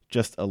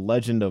just a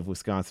legend of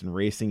Wisconsin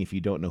racing. If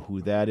you don't know who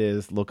that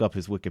is, look up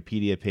his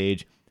Wikipedia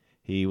page.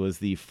 He was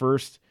the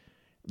first.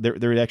 There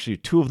were actually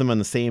 2 of them on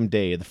the same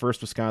day. The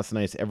first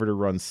Wisconsinites ever to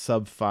run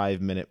sub 4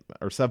 minute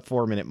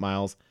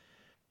miles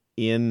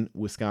in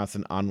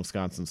Wisconsin on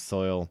Wisconsin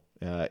soil.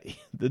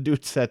 The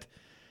dude set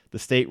the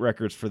state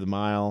records for the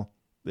mile,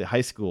 the high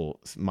school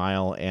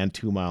mile and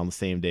 2 mile on the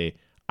same day.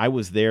 I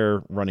was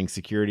there running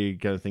security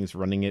kind of things,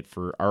 running it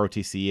for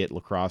ROTC at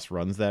La Crosse,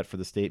 runs that for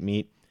the state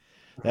meet.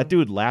 That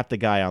dude lapped the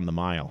guy on the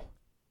mile.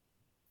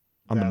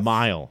 The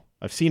mile.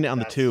 I've seen it on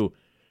the 2.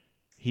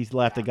 He's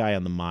lapped a guy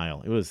on the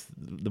mile. It was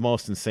the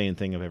most insane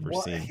thing I've ever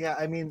seen. Yeah,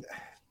 I mean,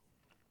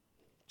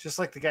 just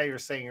like the guy you were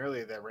saying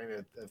earlier that ran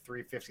a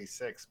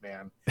 3:56,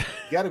 man. You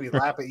got to be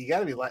lapping.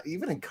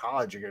 Even in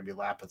college, you're going to be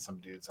lapping some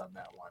dudes on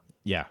that one.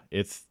 Yeah,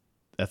 that's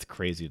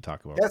crazy to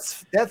talk about.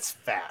 That's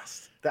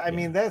fast. I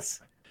mean, that's.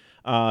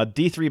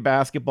 D3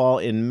 basketball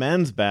in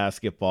men's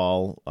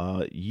basketball,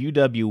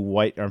 UW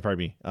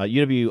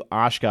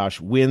Oshkosh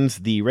wins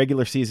the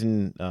regular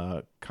season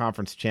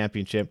conference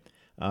championship.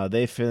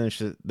 They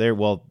finished they're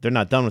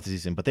not done with the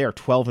season, but they are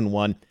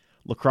 12-1.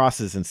 La Crosse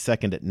is in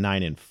second at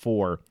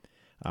 9-4.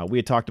 We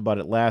had talked about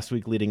it last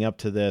week leading up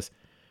to this.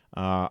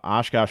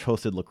 Oshkosh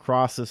hosted La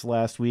Crosse this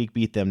last week,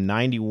 beat them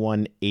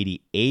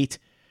 91-88.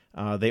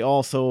 They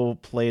also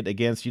played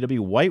against UW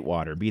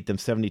Whitewater, beat them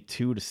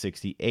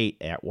 72-68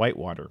 at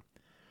Whitewater.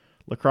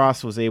 La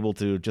Crosse was able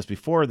to, just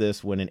before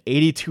this, win an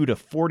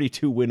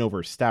 82-42 win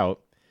over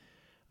Stout.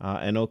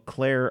 And Eau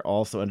Claire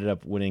also ended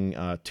up winning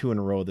 2 in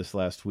a row this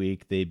last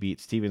week. They beat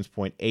Stevens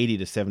Point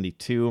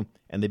 80-72,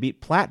 and they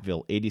beat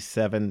Platteville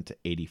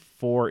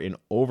 87-84 in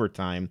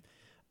overtime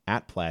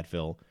at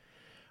Platteville.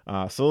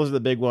 So those are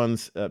the big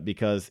ones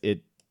because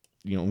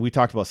we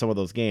talked about some of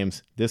those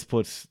games. This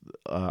puts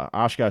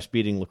Oshkosh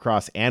beating La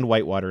Crosse and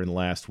Whitewater in the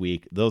last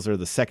week. Those are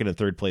the second and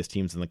third place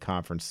teams in the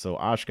conference. So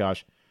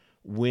Oshkosh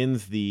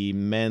wins the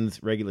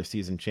men's regular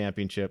season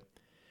championship,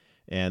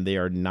 and they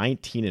are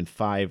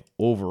 19-5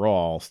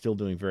 overall, still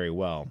doing very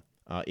well.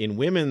 In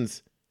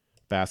women's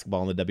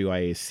basketball in the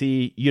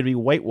WIAC, UW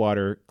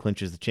Whitewater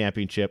clinches the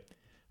championship.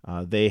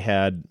 They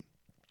had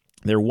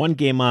their one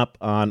game up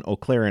on Eau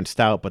Claire and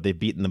Stout, but they've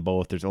beaten them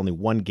both. There's only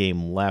one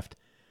game left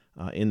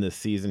in this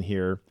season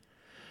here.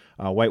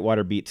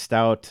 Whitewater beat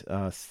Stout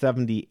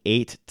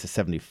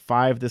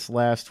 78-75 this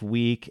last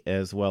week,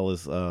 as well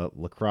as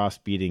La Crosse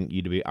beating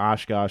UW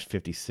Oshkosh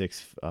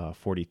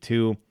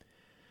 56-42.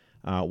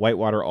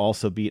 Whitewater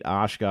also beat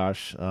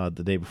Oshkosh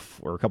the day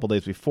before, or a couple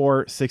days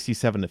before,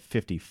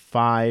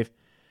 67-55.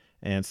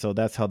 And so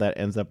that's how that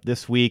ends up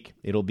this week.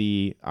 It'll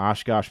be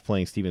Oshkosh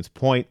playing Stevens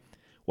Point.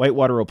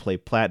 Whitewater will play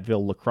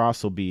Platteville. La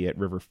Crosse will be at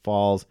River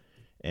Falls,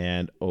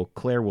 and Eau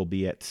Claire will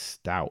be at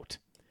Stout.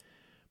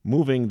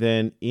 Moving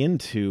then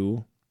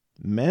into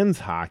men's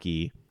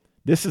hockey,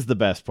 this is the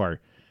best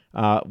part.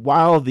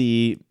 While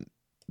the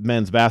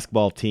men's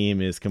basketball team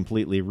is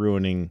completely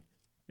ruining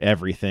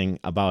everything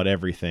about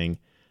everything,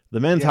 the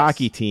men's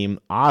hockey team,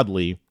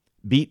 oddly,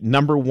 beat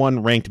number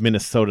 1 ranked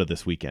Minnesota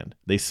this weekend.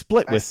 They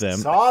split with them.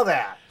 I saw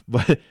that.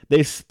 But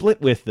they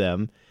split with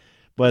them.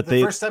 But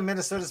the first time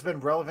Minnesota's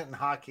been relevant in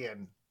hockey.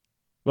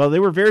 Well, they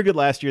were very good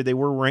last year. They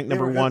were ranked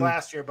number 1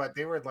 last year, but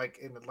they were in a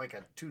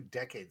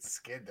 2-decade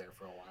skid there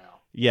for a while.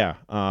 Yeah,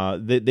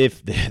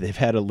 they've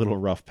had a little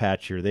rough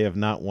patch here. They have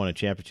not won a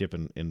championship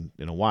in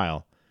a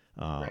while.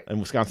 Right. And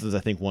Wisconsin's, I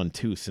think, won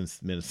 2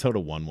 since Minnesota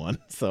won 1.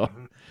 So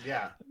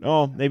yeah.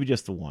 Oh, maybe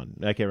just the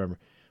 1. I can't remember.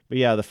 But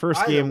yeah, the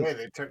first game way,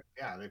 they took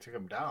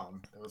them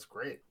down. It was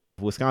great.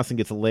 Wisconsin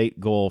gets a late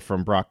goal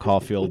from Brock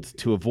Caulfield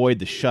to avoid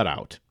the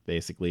shutout.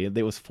 Basically,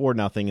 it was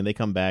 4-0, and they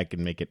come back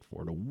and make it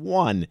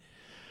 4-1.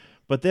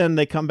 But then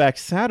they come back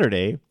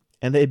Saturday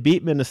and they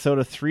beat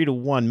Minnesota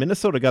 3-1.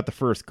 Minnesota got the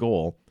first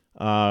goal.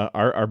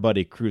 Our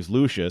buddy Cruz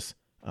Lucius,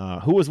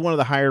 who was one of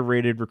the higher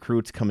rated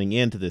recruits coming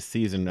into this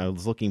season. I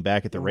was looking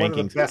back at the rankings. One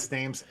of the best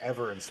names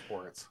ever in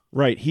sports.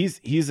 Right.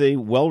 He's a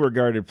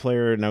well-regarded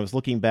player, and I was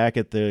looking back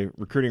at the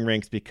recruiting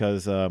ranks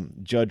because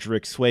Judge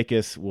Rick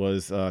Swakis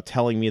was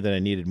telling me that I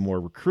needed more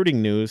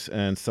recruiting news,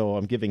 and so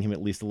I'm giving him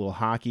at least a little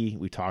hockey.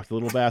 We talked a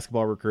little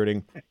basketball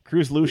recruiting.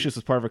 Cruz Lucius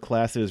was part of a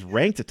class that was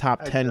ranked a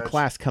top 10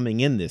 class coming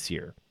in this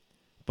year.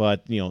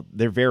 But,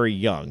 they're very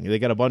young. They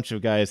got a bunch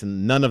of guys,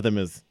 and none of them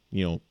is,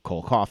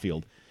 Cole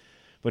Caulfield.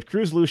 But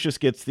Cruz Lucius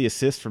gets the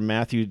assist from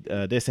Matthew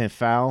De Saint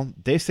Phal.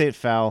 De Saint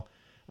Phal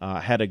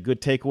had a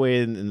good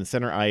takeaway in the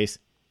center ice,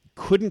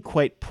 couldn't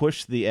quite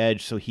push the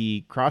edge, so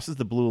he crosses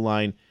the blue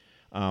line.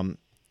 And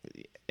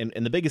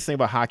the biggest thing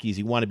about hockey is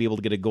you want to be able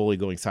to get a goalie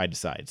going side to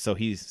side. So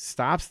he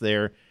stops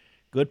there.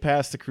 Good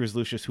pass to Cruz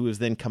Lucius, who is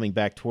then coming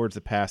back towards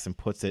the pass and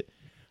puts it,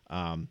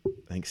 I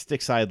think,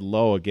 stick side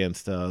low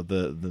against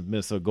the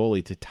Minnesota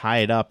goalie to tie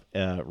it up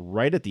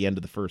right at the end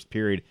of the first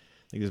period.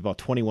 I think there's about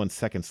 21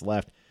 seconds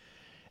left.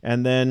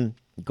 And then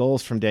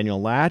goals from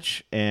Daniel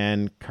Latch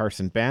and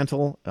Carson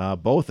Bantle,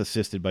 both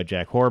assisted by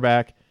Jack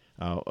Horback.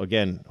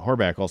 Again,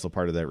 Horback also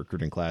part of that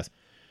recruiting class.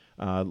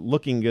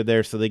 Looking good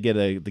there. So they get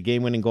the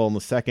game-winning goal in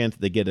the second.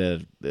 They get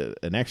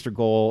an extra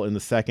goal in the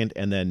second,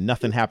 and then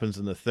nothing happens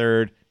in the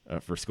third,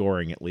 for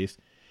scoring at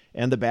least.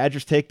 And the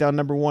Badgers take down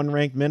number 1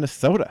 ranked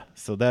Minnesota.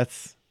 So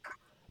that's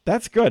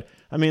good.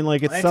 I mean,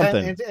 it's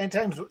something.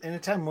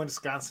 Anytime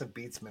Wisconsin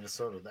beats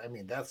Minnesota, I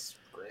mean, that's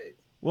great.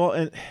 Well,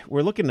 and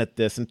we're looking at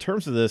this in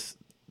terms of this.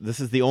 This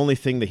is the only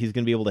thing that he's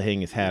going to be able to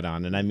hang his hat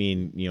on. And I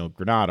mean,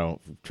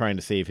 Granato trying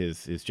to save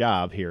his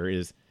job here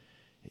is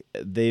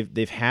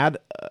they've had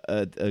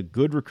a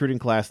good recruiting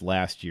class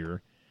last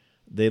year.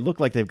 They look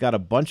like they've got a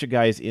bunch of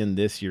guys in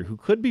this year who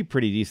could be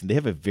pretty decent. They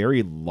have a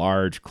very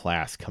large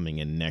class coming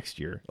in next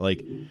year.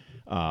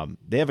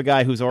 They have a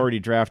guy who's already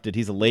drafted.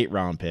 He's a late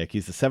round pick.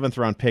 He's the 7th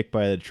round pick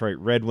by the Detroit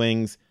Red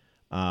Wings.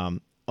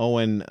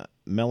 Owen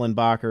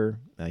Mellenbacher.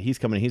 He's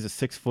coming. He's a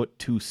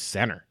 6'2"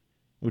 center,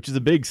 which is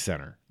a big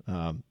center.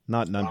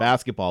 Not in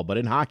basketball, but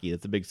in hockey,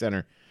 it's a big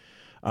center.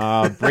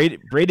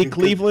 Brady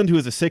Cleveland, who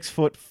is a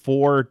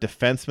 6'4"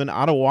 defenseman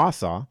out of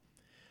Wausau.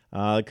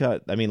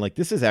 I mean, like,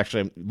 this is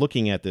actually, I'm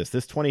looking at this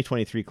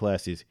 2023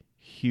 class is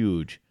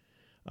huge.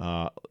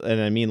 And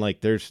I mean,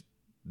 like,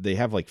 they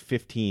have like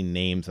 15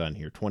 names on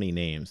here, 20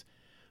 names.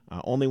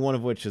 Only one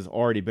of which has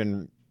already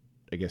been,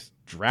 I guess,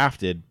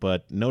 drafted,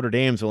 but Notre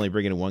Dame's only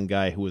bringing in one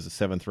guy who was a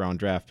 7th round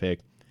draft pick.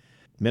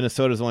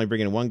 Minnesota's only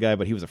bringing in one guy,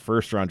 but he was a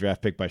 1st round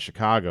draft pick by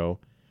Chicago.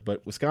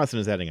 But Wisconsin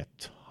is adding a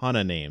ton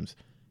of names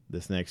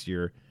this next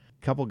year.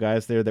 A couple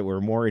guys there that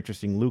were more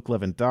interesting. Luke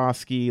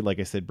Lewandowski, like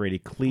I said, Brady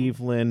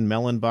Cleveland,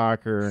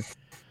 Mellenbacher.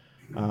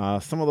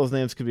 Some of those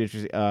names could be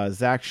interesting.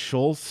 Zach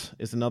Schultz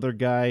is another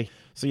guy.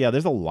 So, yeah,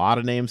 there's a lot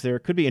of names there.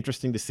 Could be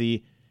interesting to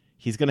see.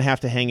 He's going to have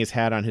to hang his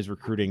hat on his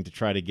recruiting to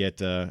try to get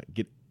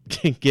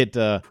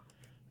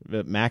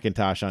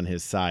McIntosh on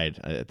his side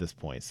at this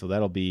point. So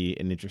that'll be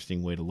an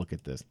interesting way to look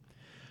at this.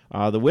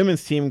 The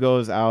women's team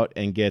goes out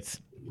and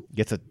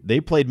they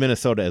played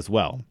Minnesota as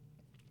well.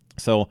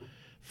 So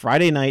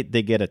Friday night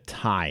they get a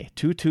tie,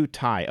 2-2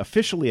 tie,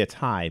 officially a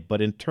tie,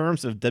 but in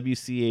terms of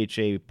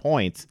WCHA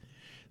points,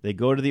 they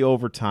go to the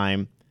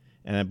overtime,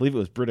 and I believe it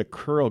was Britta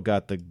Curl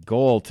got the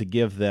goal to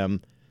give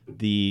them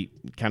the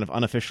kind of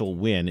unofficial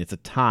win. It's a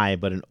tie,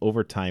 but an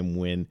overtime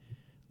win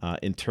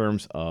in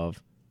terms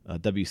of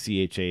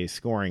WCHA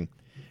scoring.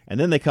 And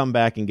then they come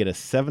back and get a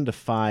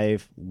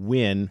 7-5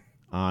 win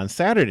on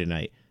Saturday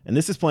night. And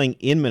this is playing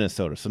in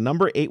Minnesota. So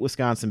number 8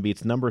 Wisconsin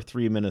beats number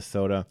 3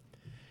 Minnesota.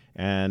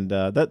 And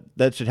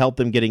that should help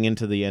them getting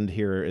into the end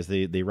here as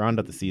they round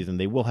out the season.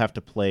 They will have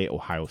to play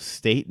Ohio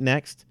State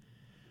next.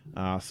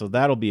 So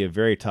that'll be a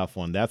very tough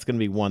one. That's going to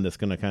be one that's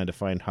going to kind of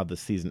define how the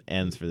season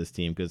ends for this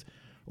team, because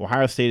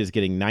Ohio State is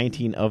getting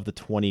 19 of the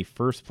 20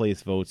 first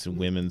place votes in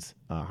women's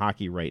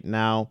hockey right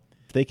now.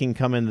 If they can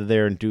come into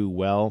there and do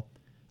well,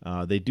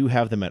 they do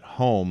have them at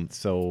home.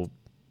 So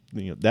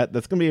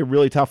that's going to be a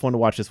really tough one to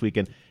watch this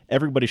weekend.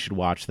 Everybody should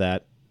watch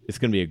that. It's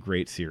going to be a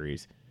great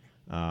series.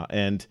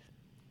 And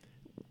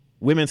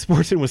women's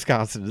sports in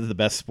Wisconsin is the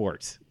best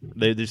sports.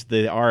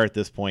 They are at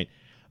this point.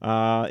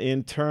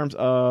 In terms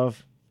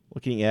of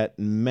looking at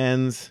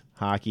men's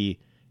hockey,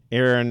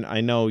 Aaron,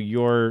 I know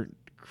you're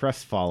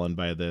crestfallen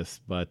by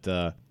this, but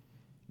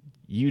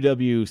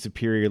UW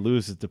Superior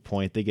loses the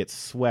point. They get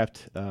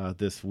swept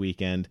this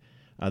weekend.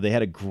 They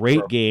had a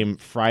great game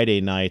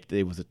Friday night.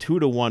 It was a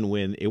 2-1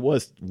 win. It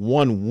was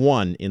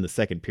 1-1 in the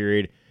second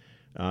period.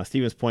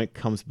 Stevens Point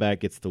comes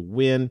back, gets the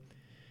win,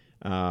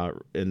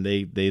 and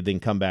they then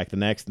come back the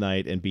next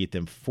night and beat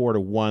them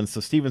 4-1.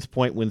 So Stevens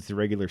Point wins the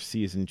regular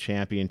season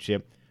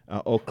championship.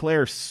 Eau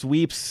Claire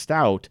sweeps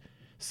Stout,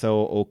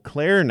 so Eau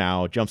Claire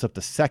now jumps up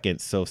to second.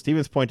 So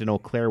Stevens Point and Eau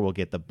Claire will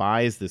get the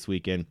byes this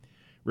weekend.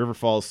 River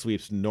Falls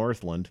sweeps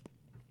Northland.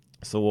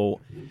 So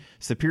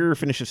Superior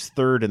finishes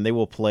third, and they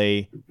will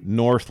play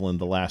Northland,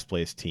 the last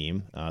place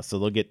team. So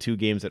they'll get 2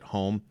 games at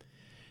home.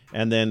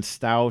 And then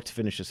Stout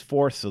finishes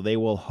fourth, so they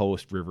will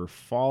host River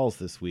Falls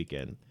this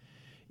weekend.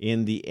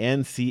 In the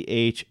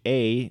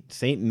NCHA,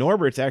 St.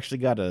 Norbert's actually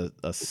got a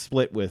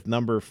split with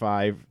number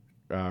 5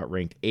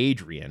 ranked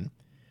Adrian.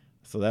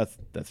 So that's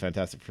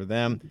fantastic for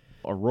them.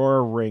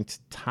 Aurora ranked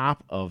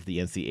top of the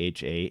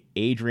NCHA.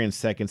 Adrian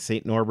second.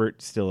 St.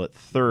 Norbert still at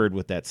third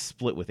with that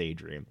split with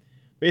Adrian.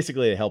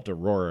 Basically, it helped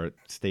Aurora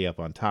stay up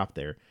on top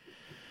there.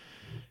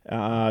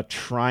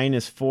 Trine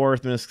is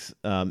fourth.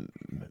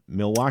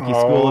 Milwaukee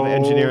School of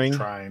Engineering.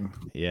 Trine.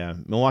 Yeah,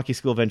 Milwaukee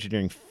School of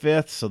Engineering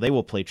fifth, so they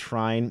will play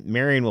Trine.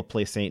 Marion will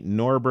play St.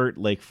 Norbert.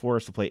 Lake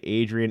Forest will play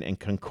Adrian. And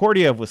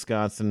Concordia of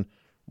Wisconsin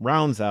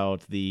rounds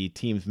out the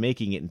teams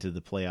making it into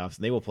the playoffs,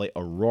 and they will play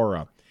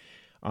Aurora.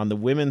 On the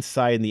women's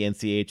side in the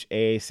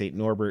NCHA, St.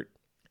 Norbert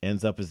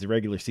ends up as the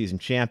regular season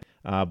champ,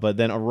 but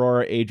then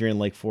Aurora, Adrian,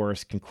 Lake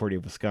Forest, Concordia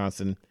of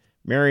Wisconsin,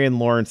 Marion,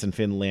 Lawrence, and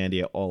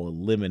Finlandia all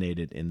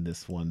eliminated in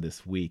this one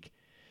this week.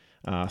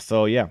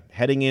 So, yeah,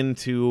 heading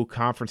into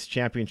conference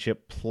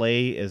championship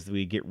play as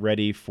we get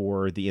ready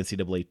for the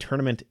NCAA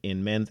tournament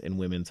in men's and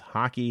women's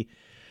hockey.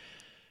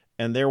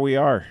 And there we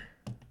are.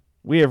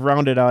 We have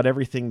rounded out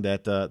everything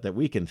that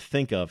we can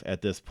think of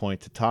at this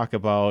point to talk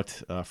about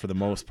for the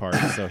most part.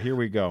 So here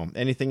we go.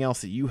 Anything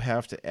else that you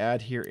have to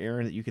add here,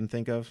 Aaron, that you can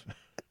think of?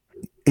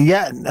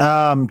 Yeah,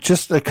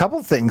 just a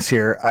couple things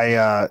here.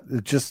 I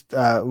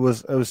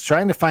was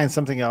trying to find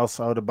something else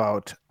out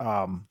about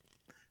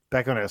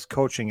back when I was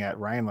coaching at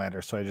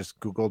Rhinelander, so I just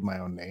Googled my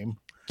own name,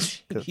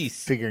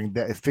 figuring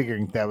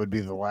that would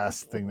be the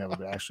last thing that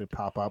would actually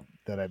pop up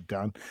that I've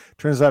done.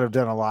 Turns out I've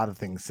done a lot of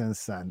things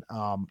since then.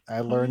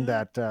 I learned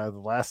that the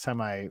last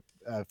time I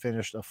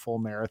finished a full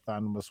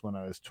marathon was when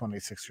I was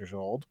 26 years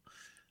old.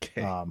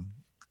 Okay.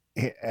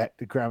 At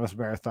the Grandma's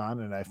Marathon,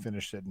 and I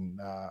finished it in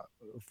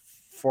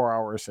 4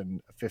 hours and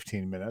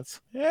 15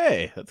 minutes.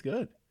 Hey, that's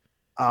good.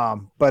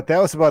 But that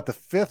was about the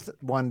 5th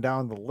one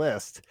down the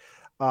list.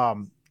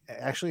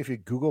 Actually, if you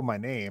Google my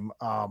name,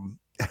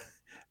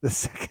 the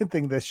second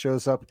thing that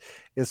shows up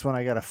is when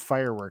I got a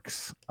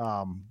fireworks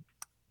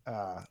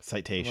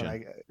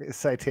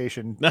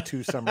citation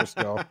 2 summers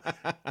ago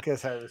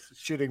because I was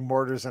shooting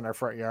mortars in our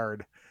front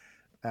yard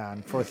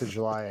on 4th of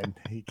July, and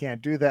you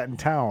can't do that in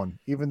town,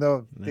 even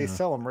though they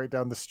sell them right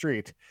down the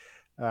street.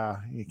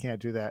 You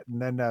can't do that.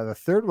 And then the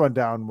third one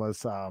down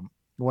was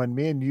when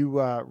me and you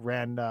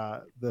ran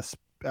the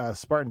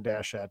Spartan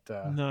Dash at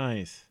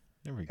nice.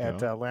 There we go. At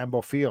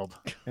Lambeau Field,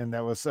 and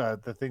that was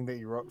the thing that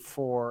you wrote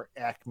for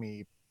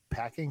Acme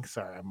Packing.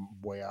 Sorry, I'm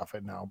way off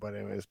it now, but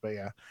anyways,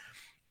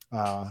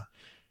 I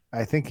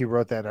think you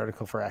wrote that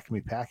article for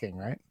Acme Packing,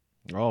 right?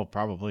 Oh,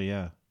 probably,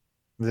 yeah.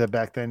 Was that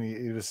back then?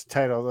 It was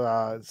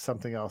titled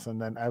something else,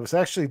 and then I was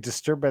actually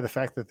disturbed by the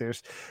fact that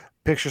there's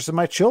pictures of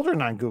my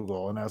children on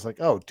Google, and I was like,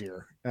 "Oh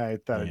dear!" I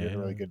thought I did a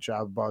really good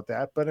job about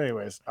that. But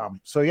anyways,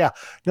 so yeah,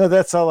 no,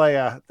 that's all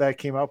that I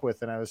came up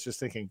with, and I was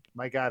just thinking,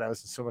 my God, I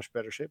was in so much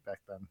better shape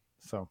back then.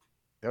 So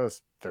that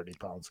was 30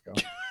 pounds ago.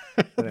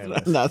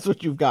 That's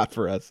what you've got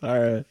for us. All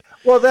right.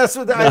 Well, that's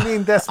what I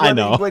mean. That's what I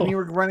know. When you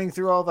were running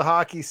through all the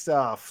hockey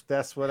stuff,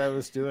 that's what I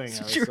was doing.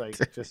 I was like,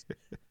 I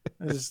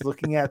was just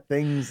looking at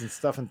things and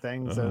stuff and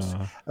things. I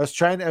was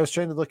trying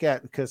to look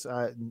at, because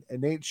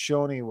Nate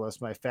Shoney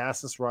was my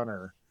fastest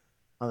runner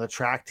on the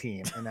track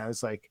team, and I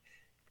was like,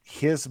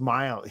 his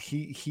mile,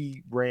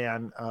 he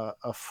ran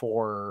a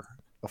four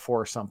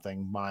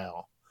something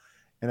mile,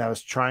 and I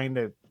was trying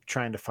to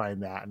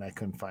find that, and I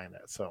couldn't find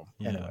it. So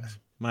anyways,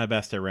 my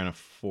best, I ran a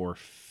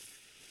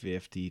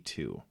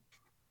 4:52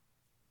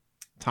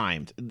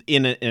 timed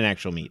in an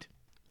actual meet.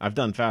 I've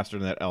done faster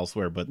than that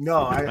elsewhere, but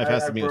no, my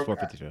fastest meet was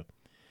 4:52.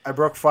 I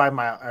broke 5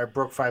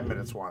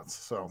 minutes once.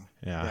 So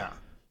yeah.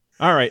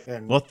 All right.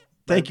 And well,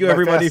 thank you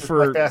everybody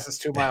for my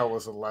fastest 2 mile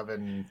was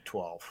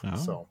 11:12. Oh,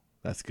 so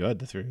that's good.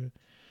 That's very good.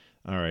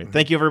 All right.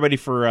 Thank you everybody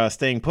for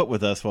staying put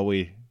with us while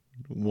we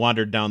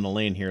wandered down the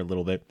lane here a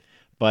little bit.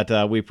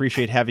 But we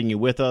appreciate having you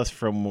with us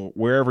from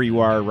wherever you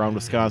are around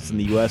Wisconsin,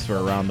 the U.S., or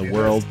around the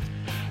world.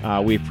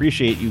 We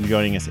appreciate you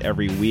joining us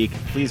every week.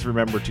 Please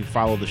remember to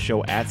follow the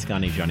show at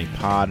Scotty Johnny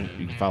Pod.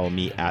 You can follow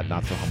me at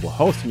Not So Humble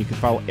Host, and you can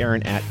follow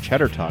Aaron at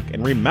Cheddar Talk.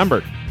 And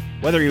remember,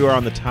 whether you are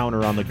on the town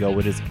or on the go,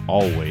 it is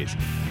always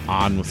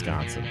on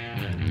Wisconsin.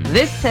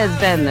 This has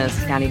been the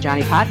Scotty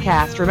Johnny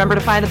Podcast. Remember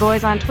to find the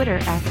boys on Twitter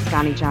at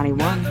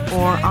ScottyJohnny1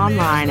 or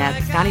online at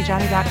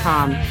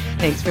ScottyJohnny.com.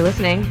 Thanks for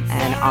listening,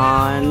 and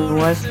on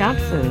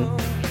Wisconsin.